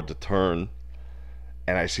accelerate forward to turn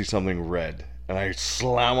and I see something red and I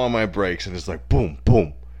slam on my brakes and it's like boom,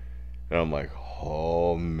 boom. And I'm like,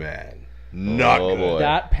 oh man, not Oh, good. boy.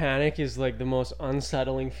 That panic is like the most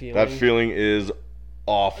unsettling feeling. That feeling is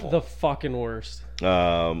awful. The fucking worst.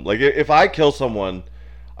 Like if I kill someone,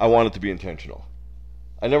 I want it to be intentional.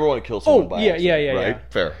 I never want to kill someone by accident, yeah. right?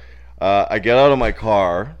 Fair. I get out of my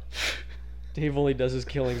car. Dave only does his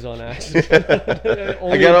killings on accident.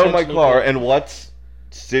 I get out of my car, and what's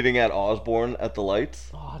sitting at Osborne at the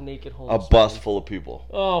lights? Oh, naked A homeless. bus full of people.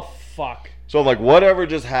 Oh fuck. So I'm like, whatever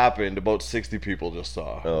just happened, about 60 people just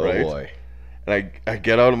saw, Oh right? boy. And I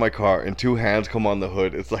get out of my car, and 2 hands come on the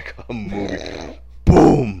hood. It's like a movie.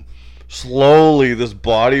 Boom! Slowly, this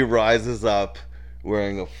body rises up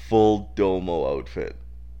wearing a full Domo outfit.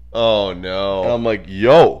 Oh And no. I'm like,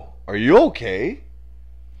 yo, are you okay?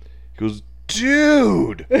 He goes,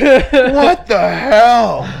 dude, what the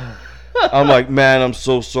hell? I'm like, man, I'm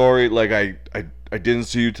so sorry. Like, I didn't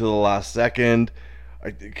see you till the last second.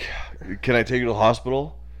 Can I take you to the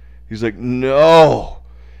hospital? He's like, no.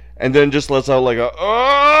 And then just lets out like a,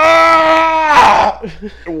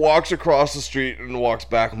 walks across the street and walks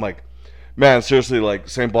back. I'm like, man, seriously, like,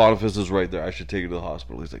 St. Boniface is right there. I should take you to the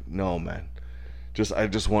hospital. He's like, no, man. I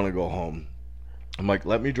just want to go home. I'm like,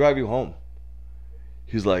 let me drive you home.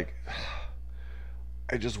 He's like,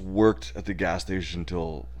 I just worked at the gas station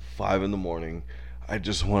till 5 in the morning. I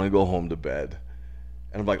just want to go home to bed.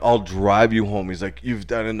 And I'm like, I'll drive you home. He's like, you've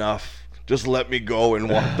done enough. Just let me go, and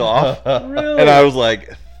walked off. Really? And I was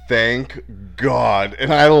like, thank God.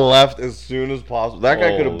 And I left as soon as possible. That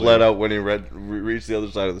guy could have Holy. bled out when he reached the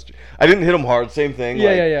other side of the street. I didn't hit him hard. Same thing.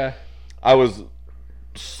 like, Yeah. I was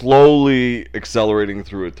slowly accelerating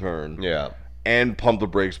through a turn Yeah. and pumped the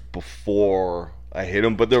brakes before I hit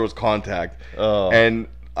him, but there was contact. Oh. And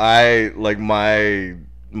I, like, my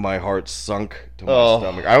heart sunk to my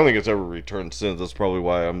stomach. I don't think it's ever returned since. That's probably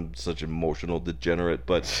why I'm such an emotional degenerate.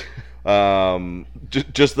 But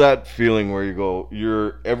just that feeling where you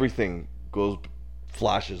go, everything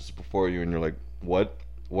flashes before you, and you're like, what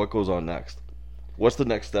goes on next? What's the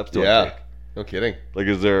next steps do I Yeah. take? No kidding. Like,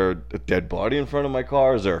 is there a dead body in front of my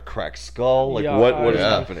car? Is there a cracked skull? Like, Yeah, what is yeah.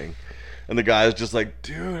 happening? And the guy's just like,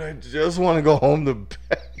 dude, I just want to go home to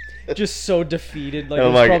bed. Just so defeated. Like, And it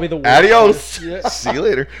I'm was like, probably the worst. adios. Yeah. See you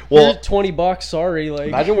later. Well, Well, $20. Sorry. Like,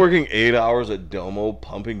 Imagine working 8 hours at Domo,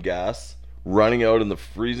 pumping gas, running out in the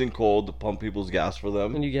freezing cold to pump people's gas for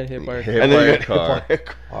them. and you get hit by a Hit And by then you a get car. hit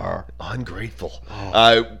by a car. Ungrateful.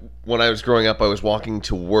 When I was growing up, I was walking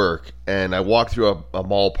to work, and I walked through a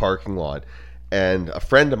mall parking lot, and a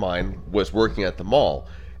friend of mine was working at the mall,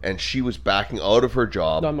 and she was backing out of her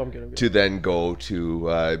job No, I'm good. to then go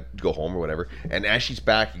home or whatever. And as she's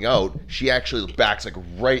backing out, she actually backs like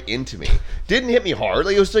right into me. Didn't hit me hard.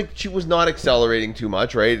 Like, it was like she was not accelerating too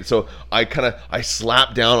much, right? So I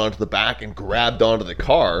slapped down onto the back and grabbed onto the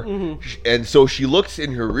car. Mm-hmm. And so she looks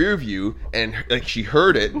in her rear view and like she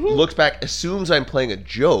heard it, looks back, assumes I'm playing a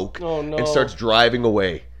joke, Mm-hmm. Oh, no. and starts driving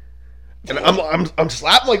away. And I'm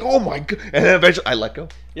slapping like, oh my god! And then eventually I let go.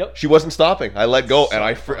 Yep. She wasn't stopping. I let go, and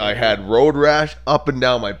I had road rash up and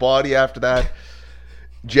down my body after that.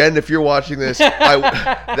 Jen, if you're watching this,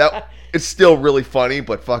 It's still really funny,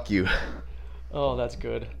 but fuck you. Oh, that's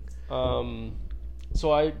good.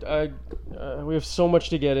 So we have so much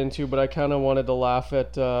to get into, but I kind of wanted to laugh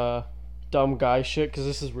at dumb guy shit because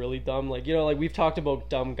this is really dumb. Like, you know, like we've talked about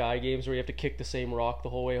dumb guy games where you have to kick the same rock the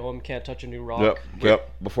whole way home, can't touch a new rock.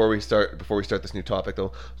 Yep. Before we start this new topic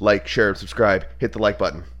though, like, share, and subscribe. Hit the like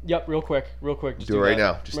button. Yep, real quick. Just Do it right that.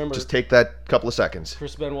 now. Remember, Just take that couple of seconds.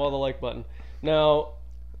 Chris Benoit, the like button. Now,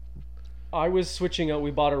 I was switching out.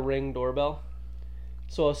 We bought a Ring doorbell,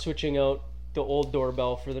 so I was switching out the old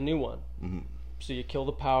doorbell for the new one. Mm-hmm. So you kill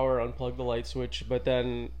the power, unplug the light switch, but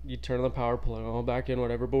then you turn on the power, plug it all back in,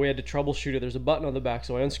 whatever. But we had to troubleshoot it. There's a button on the back,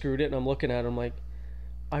 so I unscrewed it, and I'm looking at it. I'm like,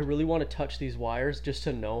 I really want to touch these wires just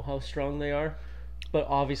to know how strong they are. But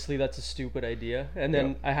obviously that's a stupid idea. And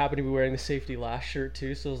then I happen to be wearing the safety last shirt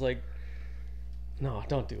too, so I was like, no,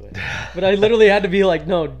 don't do it. But I literally had to be like,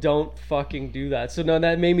 no, don't fucking do that. So now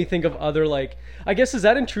that made me think of other, like, I guess, is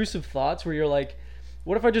that intrusive thoughts where you're like,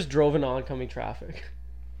 what if I just drove in oncoming traffic?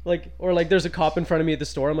 Like, or like there's a cop in front of me at the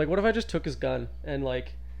store. I'm like, what if I just took his gun and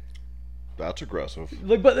like... That's aggressive.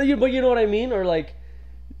 Like, but you know what I mean? Or like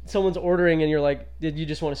someone's ordering and you're like, did you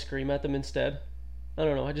just want to scream at them instead? I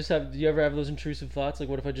don't know. Do you ever have those intrusive thoughts? Like,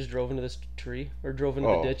 what if I just drove into this tree or drove into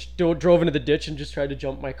the ditch? Drove into the ditch and just tried to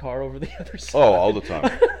jump my car over the other side. Oh, all the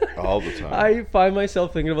time. All the time. I find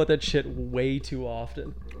myself thinking about that shit way too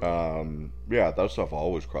often. Yeah, that stuff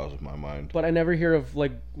always crosses my mind. But I never hear of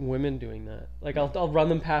like women doing that. Like I'll run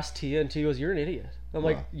them past Tia and Tia goes, "You're an idiot." I'm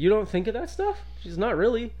like, "You don't think of that stuff?" She's not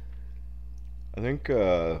really. I think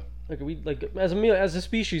as a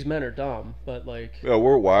species, men are dumb, but like yeah,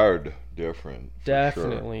 we're wired different.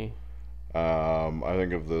 Definitely. Sure. I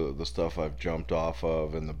think of the stuff I've jumped off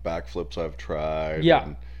of and the backflips I've tried.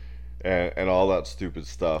 Yeah. And all that stupid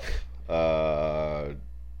stuff.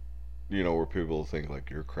 You know, where people think like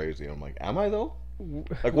you're crazy. I'm like, am I though?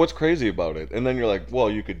 Like, what's crazy about it? And then you're like,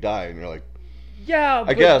 well, you could die, and you're like, yeah,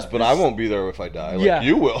 I guess, but I won't be there if I die. Like, yeah,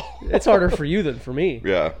 you will. It's harder for you than for me.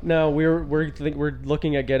 Yeah. Now we're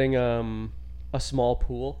looking at getting a small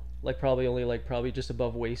pool, like probably just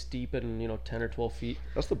above waist deep and 10 or 12 feet.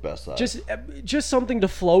 That's the best side. Just something to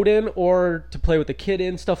float in or to play with the kid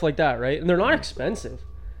in, stuff like that, right? And they're not expensive.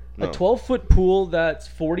 No. A 12-foot pool that's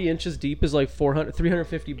 40 inches deep is like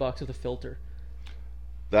 $350 with a filter.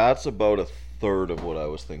 That's about a third of what I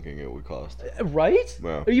was thinking it would cost. Right?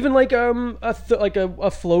 Yeah. Even like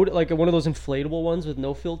a float, like one of those inflatable ones with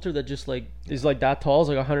no filter that just like is like that tall is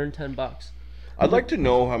like $110. I'd like to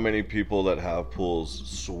know how many people that have pools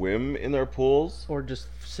swim in their pools, or just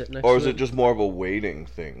sit next. Or to is it just more of a waiting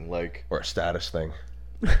thing, like, or a status thing?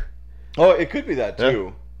 Oh, it could be that too.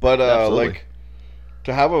 Yeah. But like,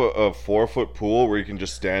 to have a 4-foot pool where you can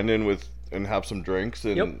just stand in with and have some drinks,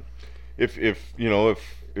 and if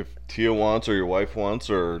Tia wants or your wife wants,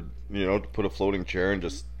 or to put a floating chair and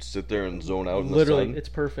just sit there and zone out in the sun. It's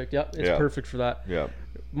perfect. Yep, it's perfect for that. Yeah.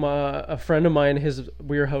 A friend of mine, he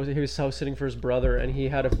was house sitting for his brother, and he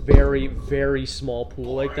had a very, very small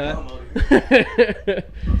pool like that.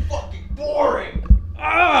 Fucking boring.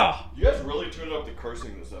 You guys really turned up the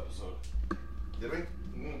cursing this episode. Did we?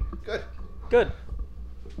 Good.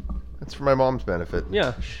 That's for my mom's benefit.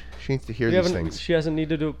 Yeah. She needs to hear these things. She hasn't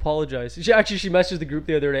needed to apologize. She messaged the group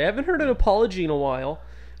the other day. I haven't heard an apology in a while.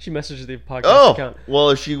 She messaged the podcast account. Well,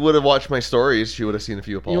 if she would have watched my stories, she would have seen a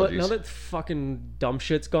few apologies. Now that fucking dumb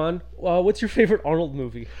shit's gone, what's your favorite Arnold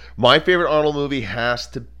movie? My favorite Arnold movie has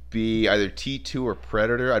to be either T2 or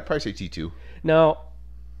Predator. I'd probably say T2. Now,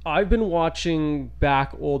 I've been watching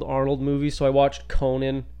back old Arnold movies, so I watched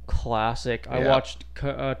Conan, classic. I watched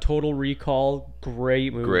Total Recall,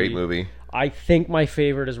 great movie. I think my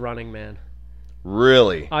favorite is Running Man.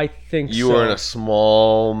 Really? I think you are in a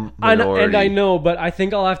small minority. And I know, but I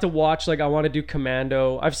think I'll have to watch, I want to do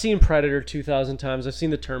Commando. I've seen Predator 2,000 times. I've seen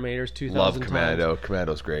The Terminators 2,000 times. Love Commando.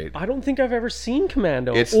 Commando's great. I don't think I've ever seen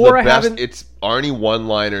Commando. It's the best. It's Arnie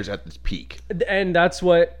one-liners at its peak. And that's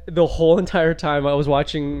what the whole entire time I was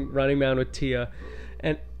watching Running Man with Tia.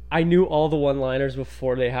 And I knew all the one-liners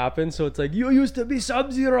before they happened, so it's like, you used to be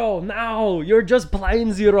Sub-Zero, now you're just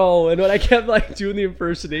Plain Zero. And when I kept doing the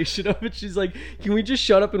impersonation of it, she's like, can we just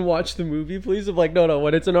shut up and watch the movie, please? I'm like, no,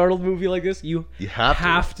 when it's an Arnold movie like this, you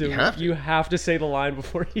have to say the line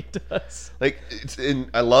before he does.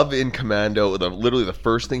 I love in Commando, literally the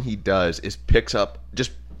first thing he does is picks up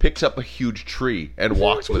a huge tree and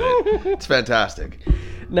walks with it. It's fantastic.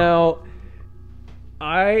 Now,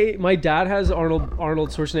 my dad has Arnold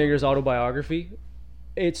Schwarzenegger's autobiography.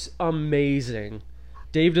 It's amazing.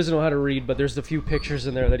 Dave doesn't know how to read, but there's a few pictures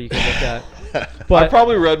in there that you can look at. But I've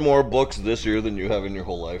probably read more books this year than you have in your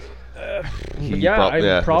whole life. Yeah, that's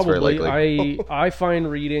very probably. likely. I find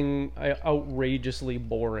reading outrageously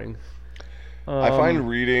boring. I find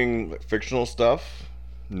reading fictional stuff.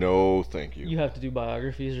 No, thank you. You have to do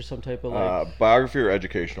biographies or some type of like. Biography or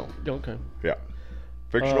educational. Okay. Yeah.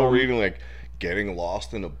 Fictional reading, like getting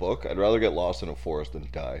lost in a book. I'd rather get lost in a forest than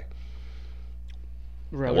die.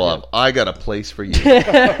 Well, I got a place for you.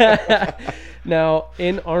 Now,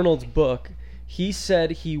 in Arnold's book, he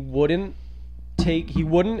said he wouldn't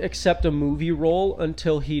accept a movie role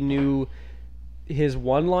until he knew his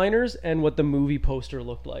one-liners and what the movie poster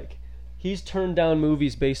looked like. He's turned down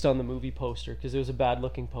movies based on the movie poster because it was a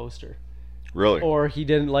bad-looking poster. Really? Or he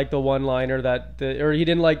didn't like the one-liner or he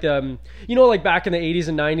didn't like like back in the 80s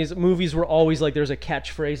and 90s, movies were always like there's a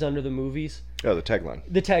catchphrase under the movies. Yeah, the tagline.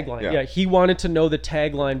 The tagline, Yeah. yeah. He wanted to know the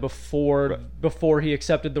tagline before he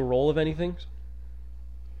accepted the role of anything.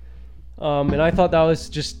 And I thought that was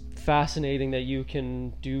just fascinating that you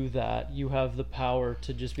can do that. You have the power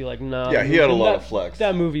to just be like, nah. Yeah, he had a lot of flex.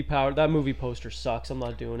 That movie poster sucks. I'm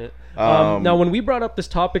not doing it. Now, when we brought up this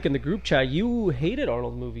topic in the group chat, you hated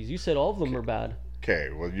Arnold movies. You said all of them were bad. Okay,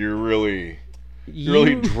 well, you're really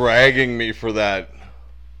dragging me for that.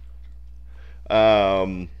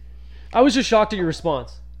 I was just shocked at your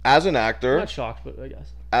response. As an actor, Not shocked, but I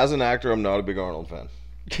guess I'm not a big Arnold fan.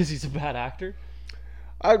 because he's a bad actor.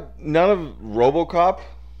 None of RoboCop.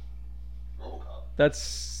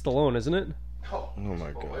 That's Stallone, isn't it? Oh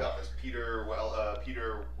my God. Yeah, that's Peter Weller's.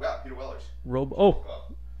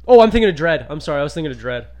 Oh, I'm thinking of Dredd. I'm sorry, I was thinking of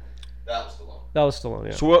Dredd. That was the one. That was Stallone,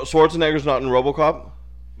 yeah. Schwarzenegger's not in RoboCop.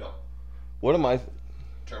 No. What am I?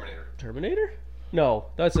 Terminator? No,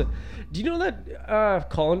 that's it. Do you know that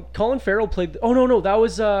Colin Farrell played? Oh no, that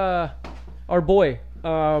was our boy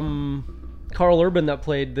Carl Urban that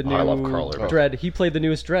played the new I love Carl Urban. Dredd. He played the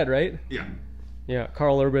newest Dredd, right? Yeah. Yeah,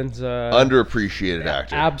 Carl Urban's Underappreciated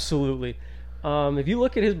actor. absolutely. If you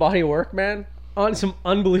look at his body of work, man, on some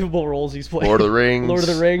unbelievable roles he's played. Lord of the Rings. Lord of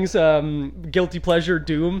the Rings, Guilty Pleasure,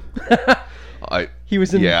 Doom. He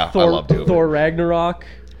was in I Thor, love Doom. Thor Ragnarok.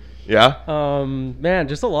 Yeah. Man,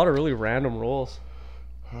 just a lot of really random roles.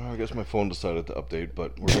 I guess my phone decided to update,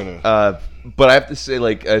 but we're gonna. But I have to say,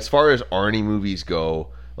 like, as far as Arnie movies go,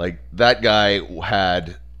 like, that guy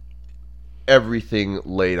had everything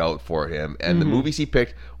laid out for him, and the movies he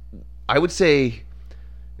picked, I would say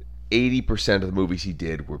 80% of the movies he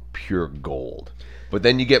did were pure gold. But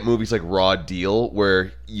then you get movies like Raw Deal,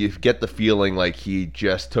 where you get the feeling like he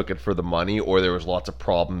just took it for the money, or there was lots of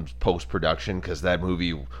problems post-production, because that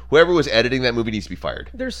movie, whoever was editing that movie needs to be fired.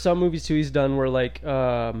 There's some movies too he's done where like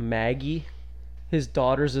Maggie, his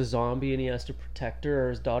daughter's a zombie and he has to protect her, or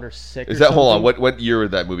his daughter's sick. Is or that, something. hold on, what year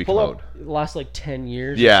did that movie come out? It lasts like 10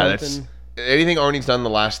 years. Yeah, or that's something. anything Arnie's done in the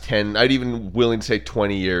last 10, I'd even willing to say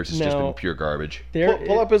 20 years, has just No. been pure garbage.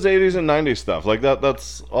 pull up his 80s and 90s stuff. Like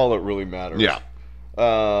that's all that really matters. Yeah.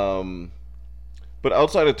 But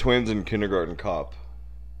outside of Twins and Kindergarten Cop,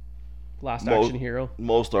 Last Action Hero.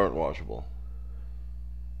 most aren't watchable.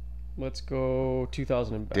 Let's go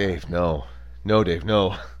 2000 and back. Dave, no. No, Dave,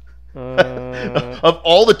 no. Uh, Of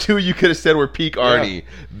all the two you could have said were peak Arnie,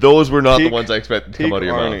 those were not the Peak- ones I expected to come Peak out of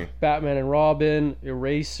your Arnie. mouth. Batman and Robin,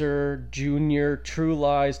 Eraser, Junior, True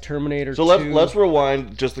Lies, Terminator So 2. let's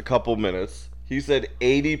rewind just a couple minutes. He said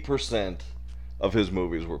 80% of his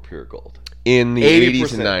movies were pure gold. In the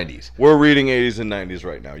 80s and 90s. We're reading 80s and 90s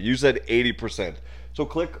right now. You said 80%. So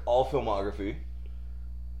click all filmography.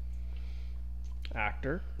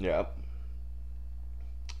 Actor. Yeah.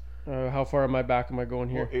 How far am I back? Am I going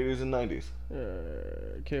here? 80s and 90s.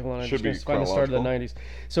 Okay, hold on. I'm Should just be going to find the start of the chronological.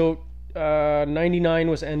 90s. So, 99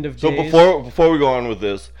 was End of So Days. before we go on with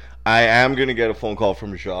this, I am going to get a phone call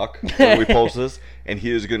from Jacques when we post this, and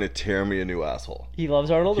he is going to tear me a new asshole. He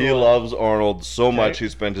loves Arnold? He or what? loves Arnold so much, Okay. he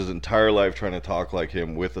spent his entire life trying to talk like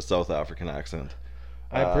him with a South African accent.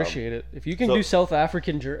 I appreciate it. If you can so- do South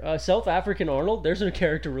African Arnold, there's a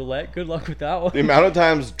character roulette. Good luck with that one. The amount of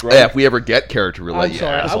times drunk, Yeah, if we ever get character roulette, I'm you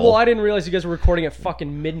sorry. asshole. I didn't realize you guys were recording at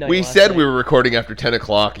fucking midnight. We last said night. we were recording after 10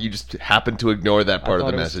 o'clock. You just happened to ignore that I part of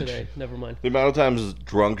thought the it was message. today. Never mind. the amount of times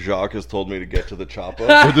drunk Jacques has told me to get to the chopper.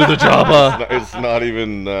 To the chopper. It's not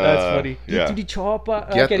even. That's funny. Yeah. Get to the chopper.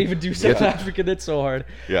 I Get can't the- even do get South the- African. That's so hard.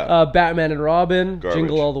 Yeah. Batman and Robin. Garbage.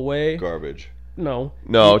 Jingle All the Way. Garbage. No.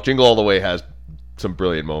 No, Jingle All the Way has some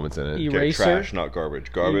brilliant moments in it. Okay, Eraser. trash, not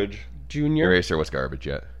garbage. Garbage. Junior. Eraser was garbage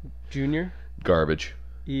yet. Junior. Garbage.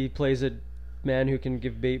 He plays a man who can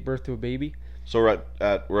give birth to a baby. So we're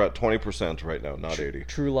at 20% right now, not 80.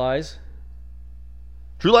 True Lies.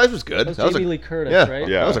 True Lies was good. That was Jamie Lee Curtis, yeah, right?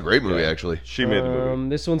 Yeah. that was a great movie actually. She made the movie.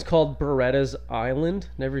 This one's called Beretta's Island.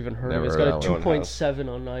 Never even heard of it. It's Never got heard a of that one. 2.7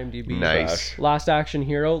 on IMDb. Nice. Last Action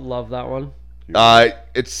Hero. Love that one.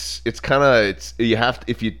 It's kind of you have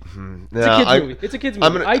to if you. It's a kids movie. It's a kids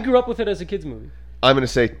movie. I grew up with it as a kids movie. I'm gonna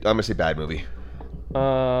say bad movie.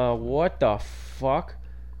 What the fuck?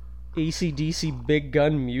 AC/DC Big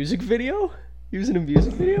Gun music video? He was in a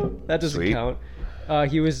music video? That doesn't Sweet. count.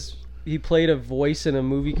 He played a voice in a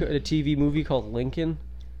TV movie called Lincoln.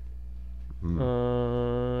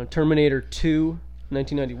 Terminator 2,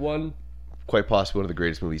 1991. Quite possibly one of the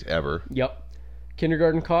greatest movies ever. Yep.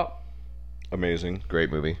 Kindergarten Cop. Amazing. Great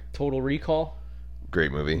movie. Total Recall.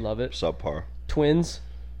 Great movie. Love it. Subpar. Twins.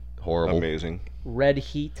 Horrible. Amazing. Red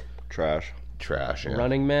Heat. Trash. Trash. Yeah.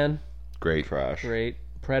 Running Man. Great. Trash. Great.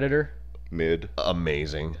 Predator. Mid.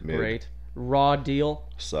 Amazing. Mid. Great. Raw Deal.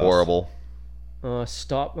 Sus. Horrible.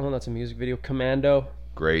 Stop. Oh, that's a music video. Commando.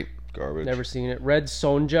 Great. Garbage. Never seen it. Red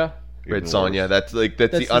Sonja. Red Even Sonja. worse. That's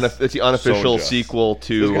That's the unofficial Sonja. sequel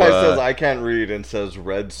to This guy says I can't read and says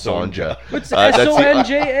Red Sonja. Sonja. It's That's the-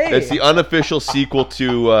 Sonja. That's the unofficial sequel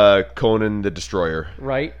to Conan the Destroyer.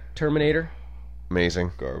 Right. Terminator.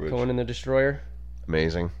 Amazing. Garbage. Conan the Destroyer.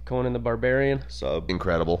 Amazing. Conan the Barbarian. Sub.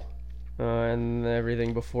 Incredible. And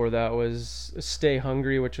everything before that was Stay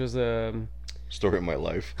Hungry, which was Story of my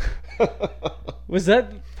life. was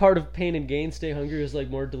that part of Pain and Gain? Stay Hungry was like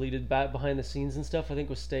more deleted back behind the scenes and stuff. I think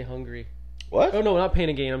was Stay Hungry. What? Oh no, not Pain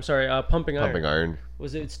and Gain. I'm sorry. Pumping Iron. Pumping Iron.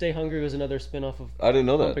 Was it Stay Hungry? Was another spin-off of I didn't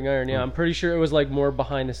know that. Pumping Iron? Yeah, I'm pretty sure it was like more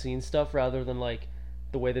behind the scenes stuff rather than like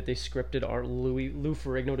the way that they scripted Lou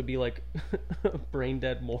Ferrigno to be like a brain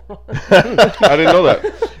dead moron. I didn't know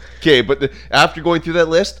that. Okay, but after going through that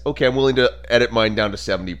list, okay, I'm willing to edit mine down to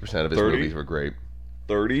 70% of his 30? movies were great.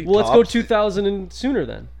 30. Well, let's go tops? 2000 and sooner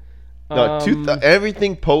then. No,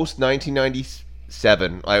 everything post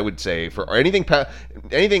 1997, I would say, for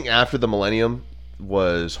anything after the millennium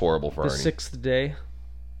was horrible for The Arnie. Sixth Day,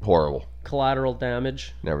 Horrible. Collateral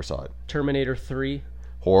Damage, Never saw it. Terminator 3.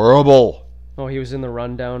 Horrible. Oh, he was in the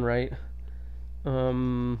Rundown, right?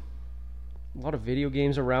 A lot of video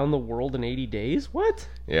games around the world in 80 days. What?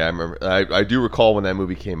 Yeah, I remember. I do recall when that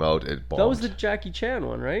movie came out. It bombed. That was the Jackie Chan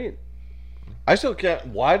one, right? I still can't.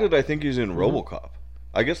 Why did I think he's in RoboCop?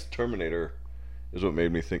 I guess Terminator is what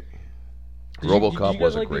made me think RoboCop Did you guys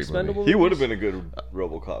was a like the great movie. Expendables he would have movies? been a good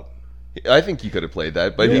RoboCop. I think he could have played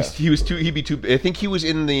that, but Yeah. he was too. He'd be too. I think he was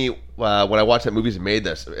in the when I watched that movie and made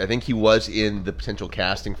this. I think he was in the potential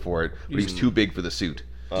casting for it, but he was too big for the suit.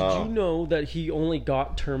 Did you know that he only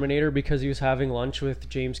got Terminator because he was having lunch with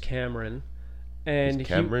James Cameron? And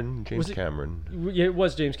Cameron, was James it- Cameron. Yeah, it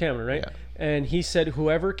was James Cameron, right? Yeah. And he said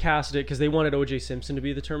whoever casted it, because they wanted O.J. Simpson to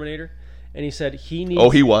be the Terminator, and he said he needs. Oh,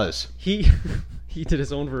 he was. he he did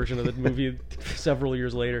his own version of the movie several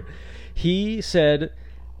years later. He said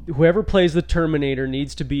whoever plays the Terminator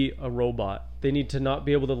needs to be a robot. They need to not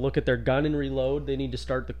be able to look at their gun and reload. They need to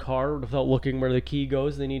start the car without looking where the key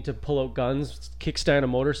goes. They need to pull out guns, kickstand a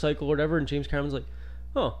motorcycle or whatever. And James Cameron's like,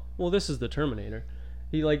 oh, well, this is the Terminator.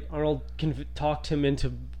 He like Arnold talked him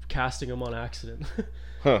into casting him on accident.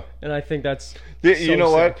 Huh. And I think that's You so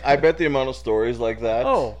know what? sick. I bet the amount of stories like that.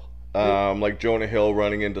 Oh, Like Jonah Hill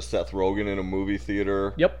running into Seth Rogen in a movie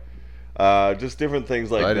theater. yep. Just different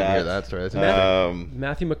things like I that. didn't hear that story. That's interesting.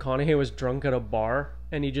 Matthew McConaughey was drunk at a bar,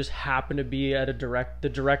 and he just happened to be at the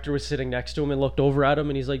director was sitting next to him and looked over at him,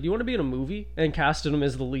 and he's like, "Do you want to be in a movie?" And casted him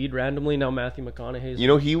as the lead randomly. Now Matthew McConaughey's You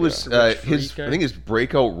know, he was rich his. freak guy. I think his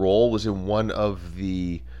breakout role was in one of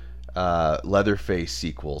the Leatherface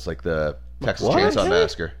sequels, like the Texas What? Chainsaw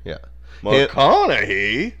Massacre. Yeah.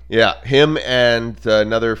 McConaughey. Yeah, him and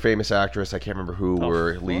another famous actress, I can't remember who, Oh,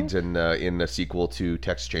 were fuck. leads in a sequel to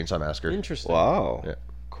Texas Chainsaw Massacre. Interesting. Wow. Yeah.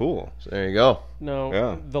 Cool. So there you go. No,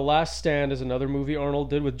 Yeah. The Last Stand is another movie Arnold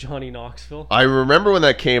did with Johnny Knoxville. I remember when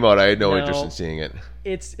that came out. I had no No. interest in seeing it.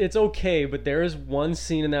 It's okay, but there is one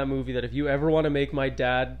scene in that movie that if you ever want to make my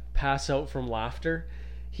dad pass out from laughter,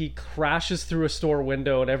 he crashes through a store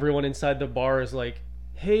window and everyone inside the bar is like,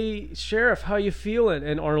 "Hey, Sheriff, how you feeling?"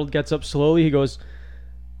 And Arnold gets up slowly. He goes,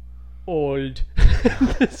 "Old."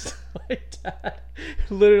 My dad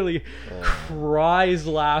literally cries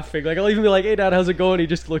laughing. Like I'll even be like, "Hey, Dad, how's it going?" He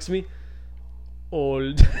just looks at me.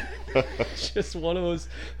 Old. Just one of those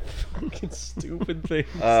fucking stupid things.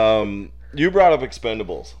 You brought up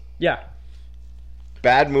Expendables. Yeah.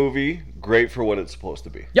 Bad movie, great for what it's supposed to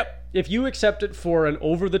be. Yep. If you accept it for an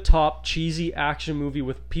over-the-top, cheesy action movie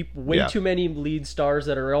with way Yeah. too many lead stars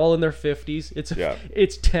that are all in their 50s, Yeah.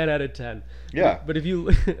 it's 10 out of 10. Yeah. But if you...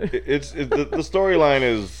 The storyline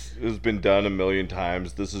has been done a million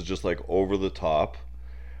times. This is just like over the top.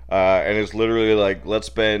 And it's literally like, let's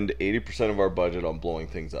spend 80% of our budget on blowing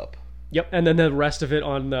things up. Yep, and then the rest of it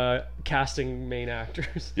on casting main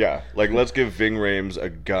actors. Yeah, like let's give Ving Rhames a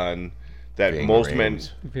gun that Ving most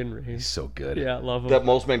Rhames. Vin Rhames. He's so good. Yeah, love him. that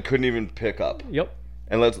most men couldn't even pick up. Yep.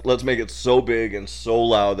 And let's make it so big and so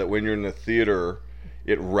loud that when you're in the theater,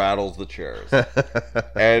 it rattles the chairs.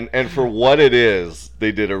 and for what it is,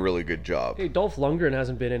 they did a really good job. Hey, Dolph Lundgren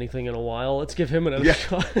hasn't been anything in a while. Let's give him another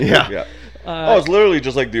shot. Yeah. Yeah. Oh, it's literally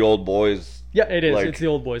just like the old boys. Yeah, it is. Like- It's the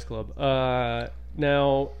old boys club.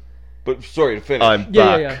 Now, But sorry to finish. I'm yeah,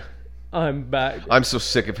 back. yeah, yeah. I'm back. I'm so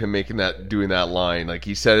sick of him doing that line. Like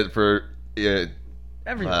he said it for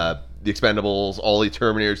Everything. the Expendables, all the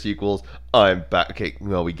Terminator sequels. I'm back. Okay,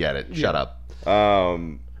 no, we get it. Shut up.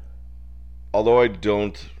 Although I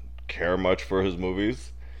don't care much for his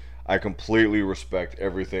movies, I completely respect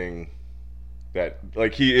everything that,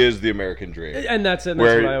 like, he is the American dream. And that's it. That's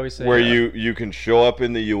Where, what I always say. where yeah. you can show up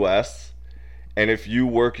in the U.S., and if you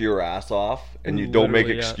work your ass off and you don't make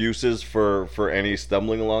Literally, yeah. excuses for any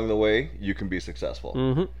stumbling along the way, you can be successful.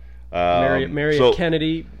 Mm-hmm. Um, Marriott so-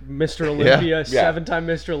 Kennedy, Mr. Olympia, Yeah. 7-time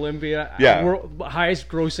Mr. Olympia, Yeah. highest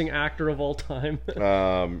grossing actor of all time.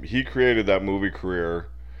 He created that movie career.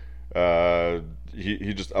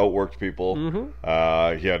 He just outworked people.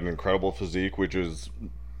 Mm-hmm. He had an incredible physique, which is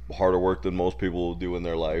harder work than most people will do in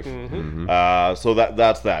their life. Mm-hmm. So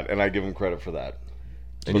that's that, and I give him credit for that.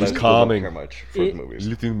 And But he's I still calming. Don't care much for his movies.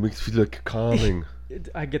 Everything makes me feel like calming.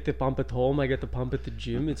 I get the pump at home. I get the pump at the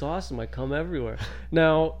gym. It's awesome. I come everywhere.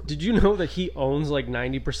 Now, did you know that he owns like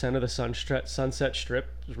 90% of the Sunset Strip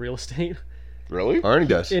real estate? Really? Arnie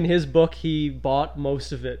does. In his book, he bought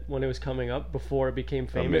most of it when it was coming up before it became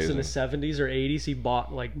famous in the Amazing. 70s or 80s. He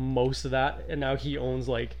bought like most of that, and now he owns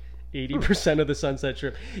like 80% of the Sunset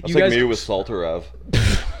Strip. That's like me with Salterev.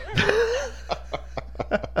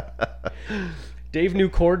 Dave knew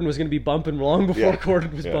Corden was going to be bumping long before Yeah.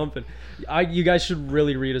 Corden was Yeah. bumping. You guys should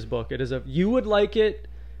really read his book. You would like it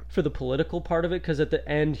for the political part of it, because at the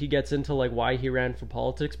end he gets into like why he ran for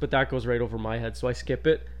politics, but that goes right over my head, so I skip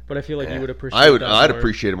it. But I feel like you would appreciate. I'd more.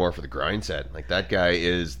 appreciate it more for the grind set. Like that guy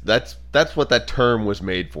is. That's what that term was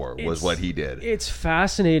made for. Was what he did. It's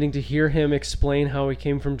fascinating to hear him explain how he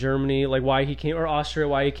came from Germany, like why he came, or Austria,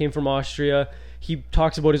 why he came from Austria. He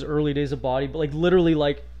talks about his early days of body, but like literally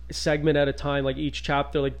like segment at a time, like each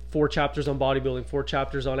chapter, like 4 chapters on bodybuilding, 4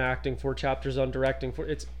 chapters on acting, 4 chapters on directing.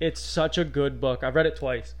 It's such a good book. I've read it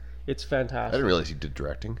twice. It's I fantastic. didn't realize he did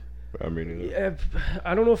directing. I mean,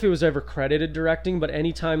 I don't know if it was ever credited directing, but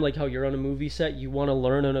anytime like how you're on a movie set, you want to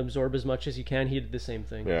learn and absorb as much as you can. He did the same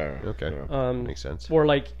thing. yeah. Okay. Yeah. Makes sense. Or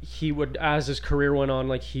like he would, as his career went on,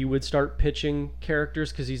 like he would start pitching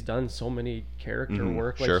characters because he's done so many character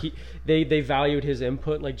work. Like sure. they valued his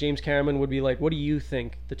input. Like James Cameron would be like, "What do you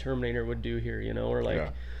think the Terminator would do here?" You know, or like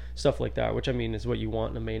Yeah. stuff like that. Which I mean is what you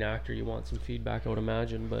want in a main actor. You want some feedback, I would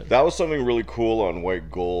imagine. But That was something really cool on White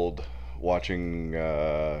Gold, watching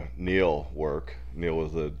Neil work. Neil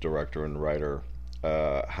was the director and writer.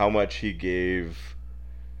 How much he gave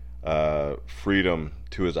freedom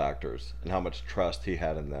to his actors and how much trust he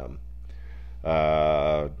had in them.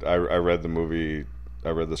 I read the movie, I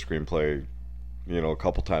read the screenplay, a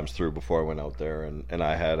couple times through before I went out there, and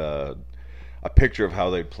I had a picture of how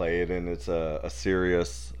they play it, and it's a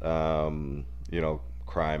serious, crime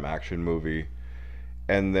action movie.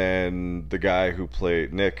 And then the guy who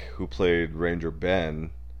played Nick, who played Ranger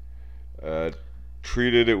Ben,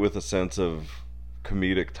 treated it with a sense of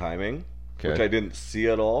comedic timing, which Okay. I didn't see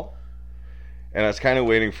at all. And I was kind of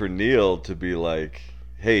waiting for Neil to be like,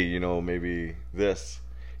 hey, maybe this.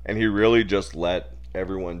 And he really just let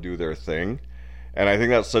everyone do their thing. And I think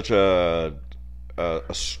that's such a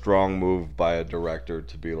strong move by a director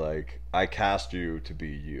to be like, I cast you to be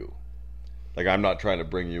you. Like, I'm not trying to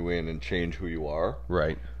bring you in and change who you are.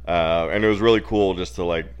 Right. And it was really cool just to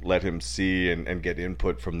like let him see and get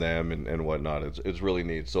input from them and whatnot. It's really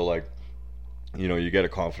neat. So like, you get a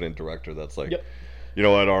confident director that's like, Yep. you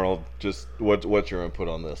know what, Arnold, just what's your input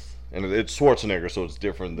on this? And it's Schwarzenegger, so it's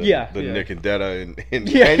different than Yeah. Nick and Detta in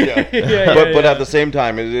Yeah. Kenya. Yeah, but yeah. at the same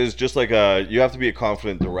time, it is just like you have to be a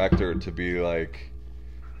confident director to be like,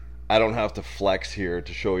 I don't have to flex here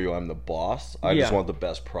to show you I'm the boss. I just Yeah. want the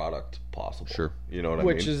best product possible. Sure. You know what I mean?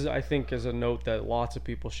 Which is, I think, is a note that lots of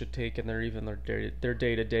people should take in their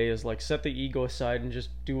day to day is like set the ego aside and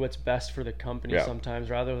just do what's best for the company Yeah. sometimes,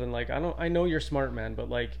 rather than like I know you're smart, man, but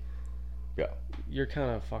like yeah. you're kind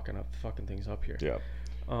of fucking things up here. Yeah.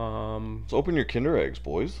 So open your Kinder eggs,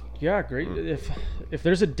 boys. Yeah, great. If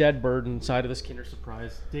there's a dead bird inside of this Kinder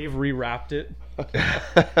Surprise, Dave rewrapped it.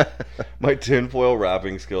 My tinfoil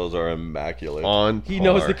wrapping skills are immaculate. On He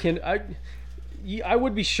knows par. the Kinder. I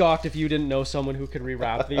would be shocked if you didn't know someone who could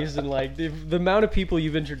rewrap these, and like the amount of people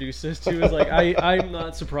you've introduced this to is like I'm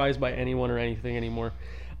not surprised by anyone or anything anymore.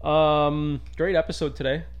 Great episode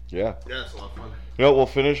today. Yeah. Yeah, it's a lot of fun. You know, we'll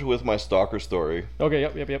finish with my stalker story. Okay,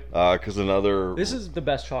 yep. Because another. This is the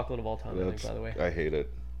best chocolate of all time, I think, by the way. I hate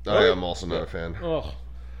it. I am also not a fan. Oh.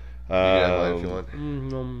 You can have mine if you want. Nom,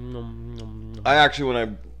 nom, nom, nom. I actually, when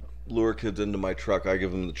I lure kids into my truck, I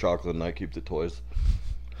give them the chocolate and I keep the toys.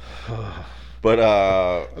 But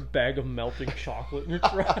A bag of melting chocolate in your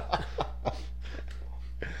truck.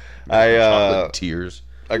 Chocolate tears.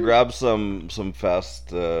 I grabbed some fast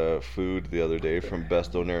food the other day from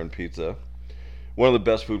Best Donair and Pizza. One of the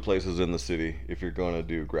best food places in the city if you're going to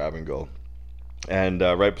do grab and go. And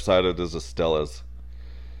right beside it is a Stella's.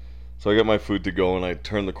 So I get my food to go and I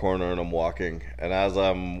turn the corner and I'm walking. And as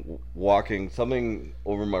I'm walking, something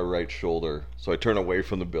over my right shoulder. So I turn away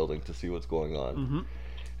from the building to see what's going on. Mm-hmm.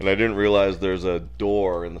 And I didn't realize there's a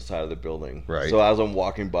door in the side of the building. Right. So as I'm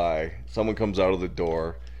walking by, someone comes out of the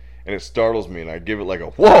door and it startles me and I give it like a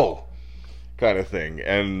whoa kind of thing.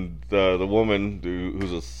 And the woman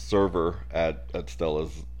who's a server at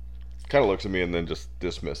Stella's kind of looks at me and then just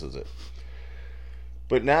dismisses it.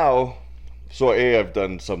 But now, so I've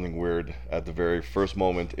done something weird at the very first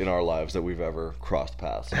moment in our lives that we've ever crossed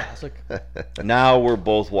paths. Classic. Now we're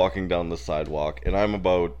both walking down the sidewalk and I'm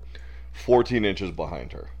about 14 inches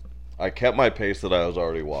behind her. I kept my pace that I was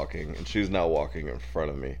already walking and she's now walking in front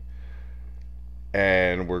of me.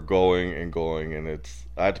 And we're going and going and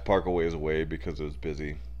I had to park a ways away because it was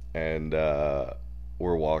busy. And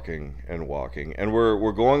we're walking and walking. And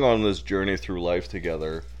we're going on this journey through life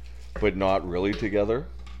together, but not really together.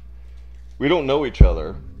 We don't know each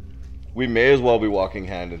other. We may as well be walking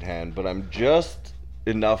hand in hand, but I'm just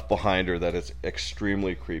enough behind her that it's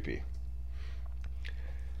extremely creepy.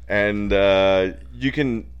 And you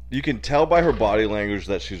can tell by her body language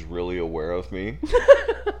that she's really aware of me.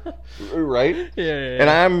 Right? Yeah. And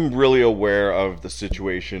I'm really aware of the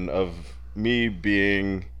situation of me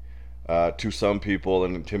being, to some people,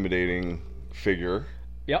 an intimidating figure.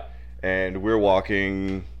 Yep. And we're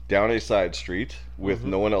walking down a side street with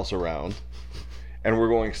no one else around. And we're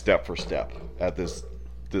going step for step at this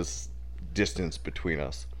distance between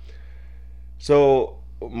us. So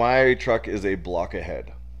my truck is a block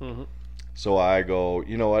ahead. Mm-hmm. So I go,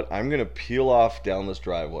 you know what? I'm going to peel off down this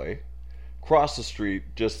driveway, cross the street,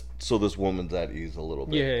 just so this woman's at ease a little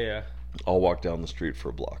bit. Yeah. I'll walk down the street for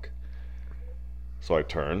a block. So I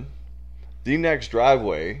turn. The next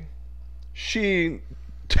driveway, she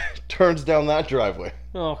turns down that driveway.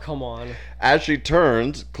 Oh, come on. As she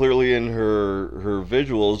turns, clearly in her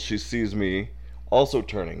visuals, she sees me also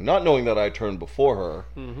turning. Not knowing that I turned before her,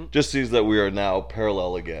 just sees that we are now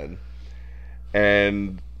parallel again.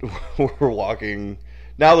 And we're walking.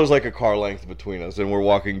 Now there's like a car length between us, and we're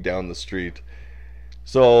walking down the street.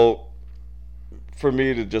 So for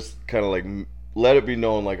me to just kind of like let it be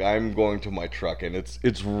known, like I'm going to my truck, and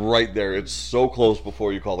it's right there. It's so close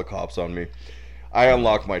before you call the cops on me. I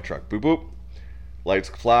unlock my truck. Boop boop. Lights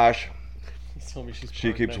flash. Tell me she's She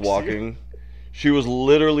parked keeps next to you. walking. She was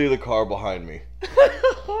literally the car behind me.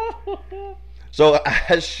 So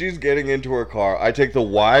as she's getting into her car, I take the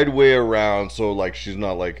wide way around so like she's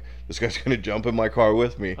not like, this guy's gonna jump in my car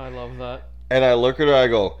with me. I love that. And I look at her, I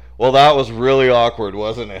go, well, that was really awkward,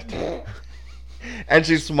 wasn't it? And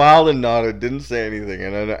she smiled and nodded, didn't say anything.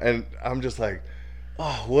 And I'm just like,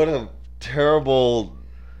 oh, what a terrible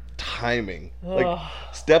timing. Like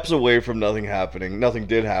steps away from nothing happening. Nothing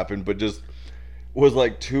did happen, but just was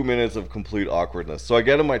like 2 minutes of complete awkwardness. So I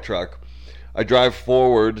get in my truck. I drive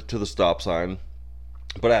forward to the stop sign,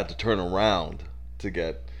 but I had to turn around to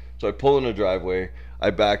get. So I pull in a driveway. I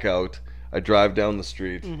back out. I drive down the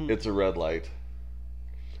street. It's a red light.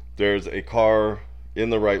 There's a car in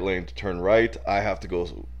the right lane to turn right. I have to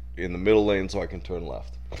go in the middle lane so I can turn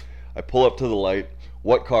left. I pull up to the light.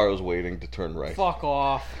 What car is waiting to turn right? Fuck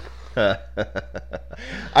off.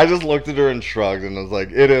 I just looked at her and shrugged and was like,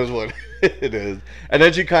 it is what it is. And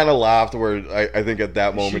then she kind of laughed where I think at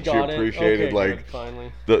that moment she got it? appreciated Okay, like good,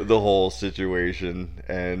 finally. the whole situation.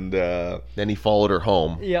 And Then he followed her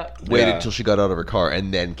home. Yeah. Waited Yeah. till she got out of her car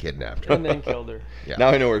and then kidnapped her. And then killed her. Yeah. now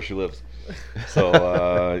I know where she lives.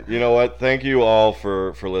 So you know what? Thank you all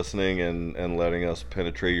for listening and letting us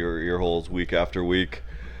penetrate your ear holes week after week.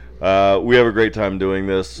 We have a great time doing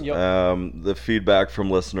this. Yep. The feedback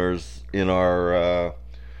from listeners in our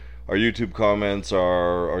YouTube comments,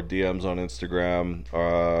 our DMs on Instagram,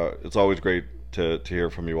 it's always great to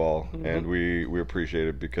hear from you all, and we appreciate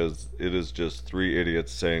it because it is just three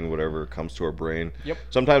idiots saying whatever comes to our brain. Yep.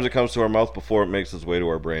 Sometimes it comes to our mouth before it makes its way to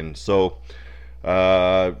our brain. So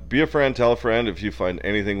Be a friend, tell a friend if you find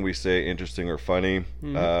anything we say interesting or funny.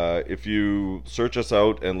 If you search us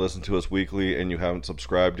out and listen to us weekly and you haven't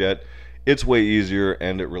subscribed yet, it's way easier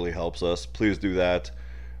and it really helps us. Please do that.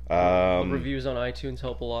 The reviews on iTunes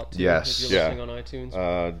help a lot too. Yes. If you're Yeah. listening on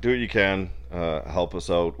iTunes. Do what you can. Help us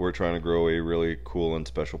out. We're trying to grow a really cool and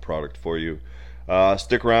special product for you.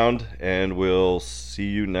 Stick around, and we'll see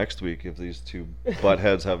you next week if these two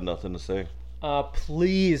buttheads have nothing to say.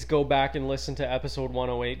 Please go back and listen to episode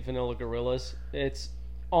 108, Vanilla Gorillas. It's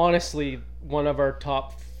honestly one of our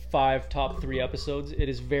top 3 episodes. It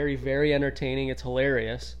is very, very entertaining. It's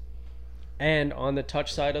hilarious. And on the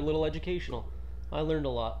touch side, a little educational. I learned a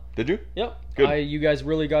lot. Did you? Yep. Good. You guys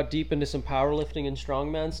really got deep into some powerlifting and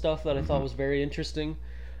strongman stuff that I thought was very interesting.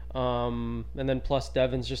 And then plus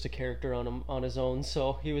Devin's just a character on his own,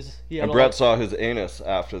 so he had And a Brett lot. saw his anus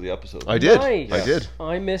after the episode. I did. Nice. I did.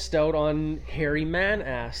 I missed out on hairy man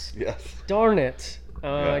ass. Yes. Darn it.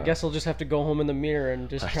 Yeah. I guess I'll just have to go home in the mirror and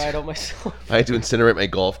just try it out myself. I had to incinerate my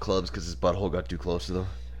golf clubs because his butthole got too close to them.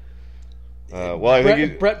 Well, I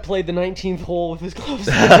think Brett played the 19th hole with his gloves.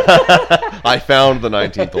 I found the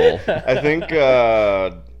 19th hole. I think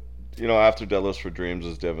after Deadlifts for Dreams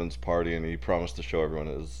is Devin's party, and he promised to show everyone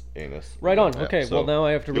his anus. Right on. Okay, so well now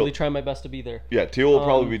I have to really you'll- try my best to be there. Yeah, Teal will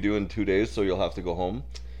probably be doing 2 days, so you'll have to go home.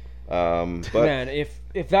 But Man, if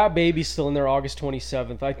that baby's still in there August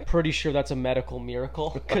 27th, I'm pretty sure that's a medical miracle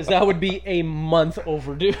because that would be a month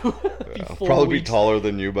overdue. I'll probably be taller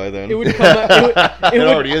than you by then. It would come out. It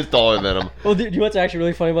already is taller than him. Well, you know what's actually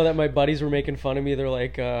really funny about that? My buddies were making fun of me. They're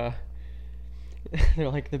like, the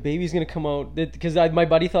baby's gonna come out because my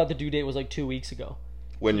buddy thought the due date was like 2 weeks ago.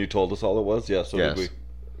 When you told us all it was, yeah. So Yes. did we.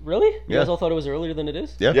 Really? You Yeah. guys all thought it was earlier than it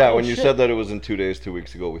is? Yeah. Yeah, Oh, when you shit. said that it was in 2 days, 2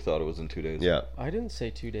 weeks ago, we thought it was in 2 days. Yeah. I didn't say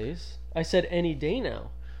 2 days. I said any day now.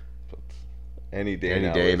 Any day Any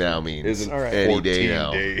now. day isn't- now means isn't All right. any day 14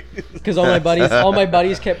 now. days. Because all my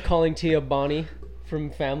buddies kept calling Tia Bonnie from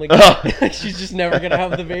Family Guy. She's just never gonna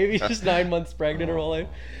have the baby. She's 9 months pregnant her whole life.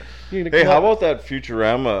 Hey, how about that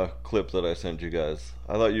Futurama clip that I sent you guys?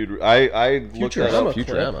 I thought you'd. I looked that Futurama up. clip?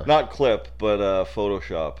 Futurama. Not clip, but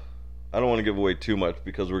Photoshop. I don't want to give away too much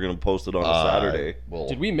because we're gonna post it on a Saturday. Well,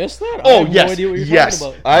 Did we miss that? I Oh, have yes. no idea what you're Yes.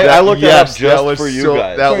 talking about. I looked it up just was for you so-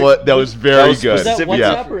 guys. That was very That was good. Was that specific- WhatsApp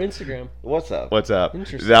yeah. or Instagram? What's up? What's up?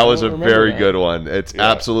 Interesting. That I was a don't remember very that. good one. It's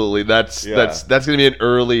Yeah. absolutely that's Yeah. that's gonna be an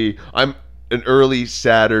early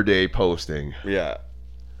Saturday posting. Yeah.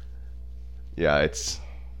 Yeah, it's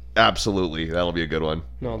absolutely that'll be a good one.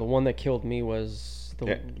 No, the one that killed me was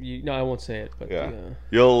the. Yeah. No, I won't say it. But Yeah.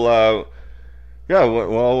 You'll. Yeah.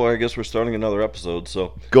 Well, I guess we're starting another episode.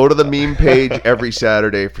 So Go to the meme page every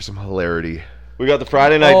Saturday for some hilarity. we got the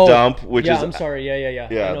Friday night Oh, dump, which yeah, is I'm sorry. Yeah. I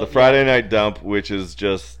Yeah, know, the Friday night dump, which is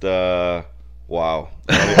just wow.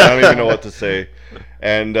 I don't even know what to say.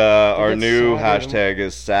 And our it's new Saturday. hashtag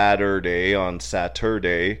is Saturday on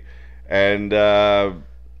Saturday, and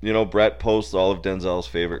Brett posts all of Denzel's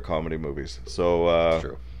favorite comedy movies. So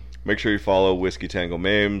True. make sure you follow Whiskey Tango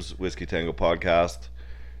Memes, Whiskey Tango Podcast,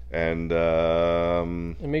 and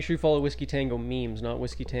And make sure you follow Whiskey Tango Memes, not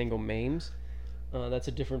Whiskey Tango Memes. That's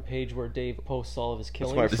a different page where Dave posts all of his my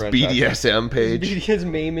killings. This French BDSM page. His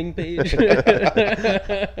maiming page.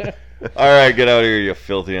 all right, get out of here, you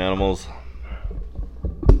filthy animals.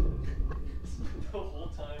 The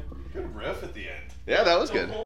whole time. Good riff at the end. Yeah, that was good.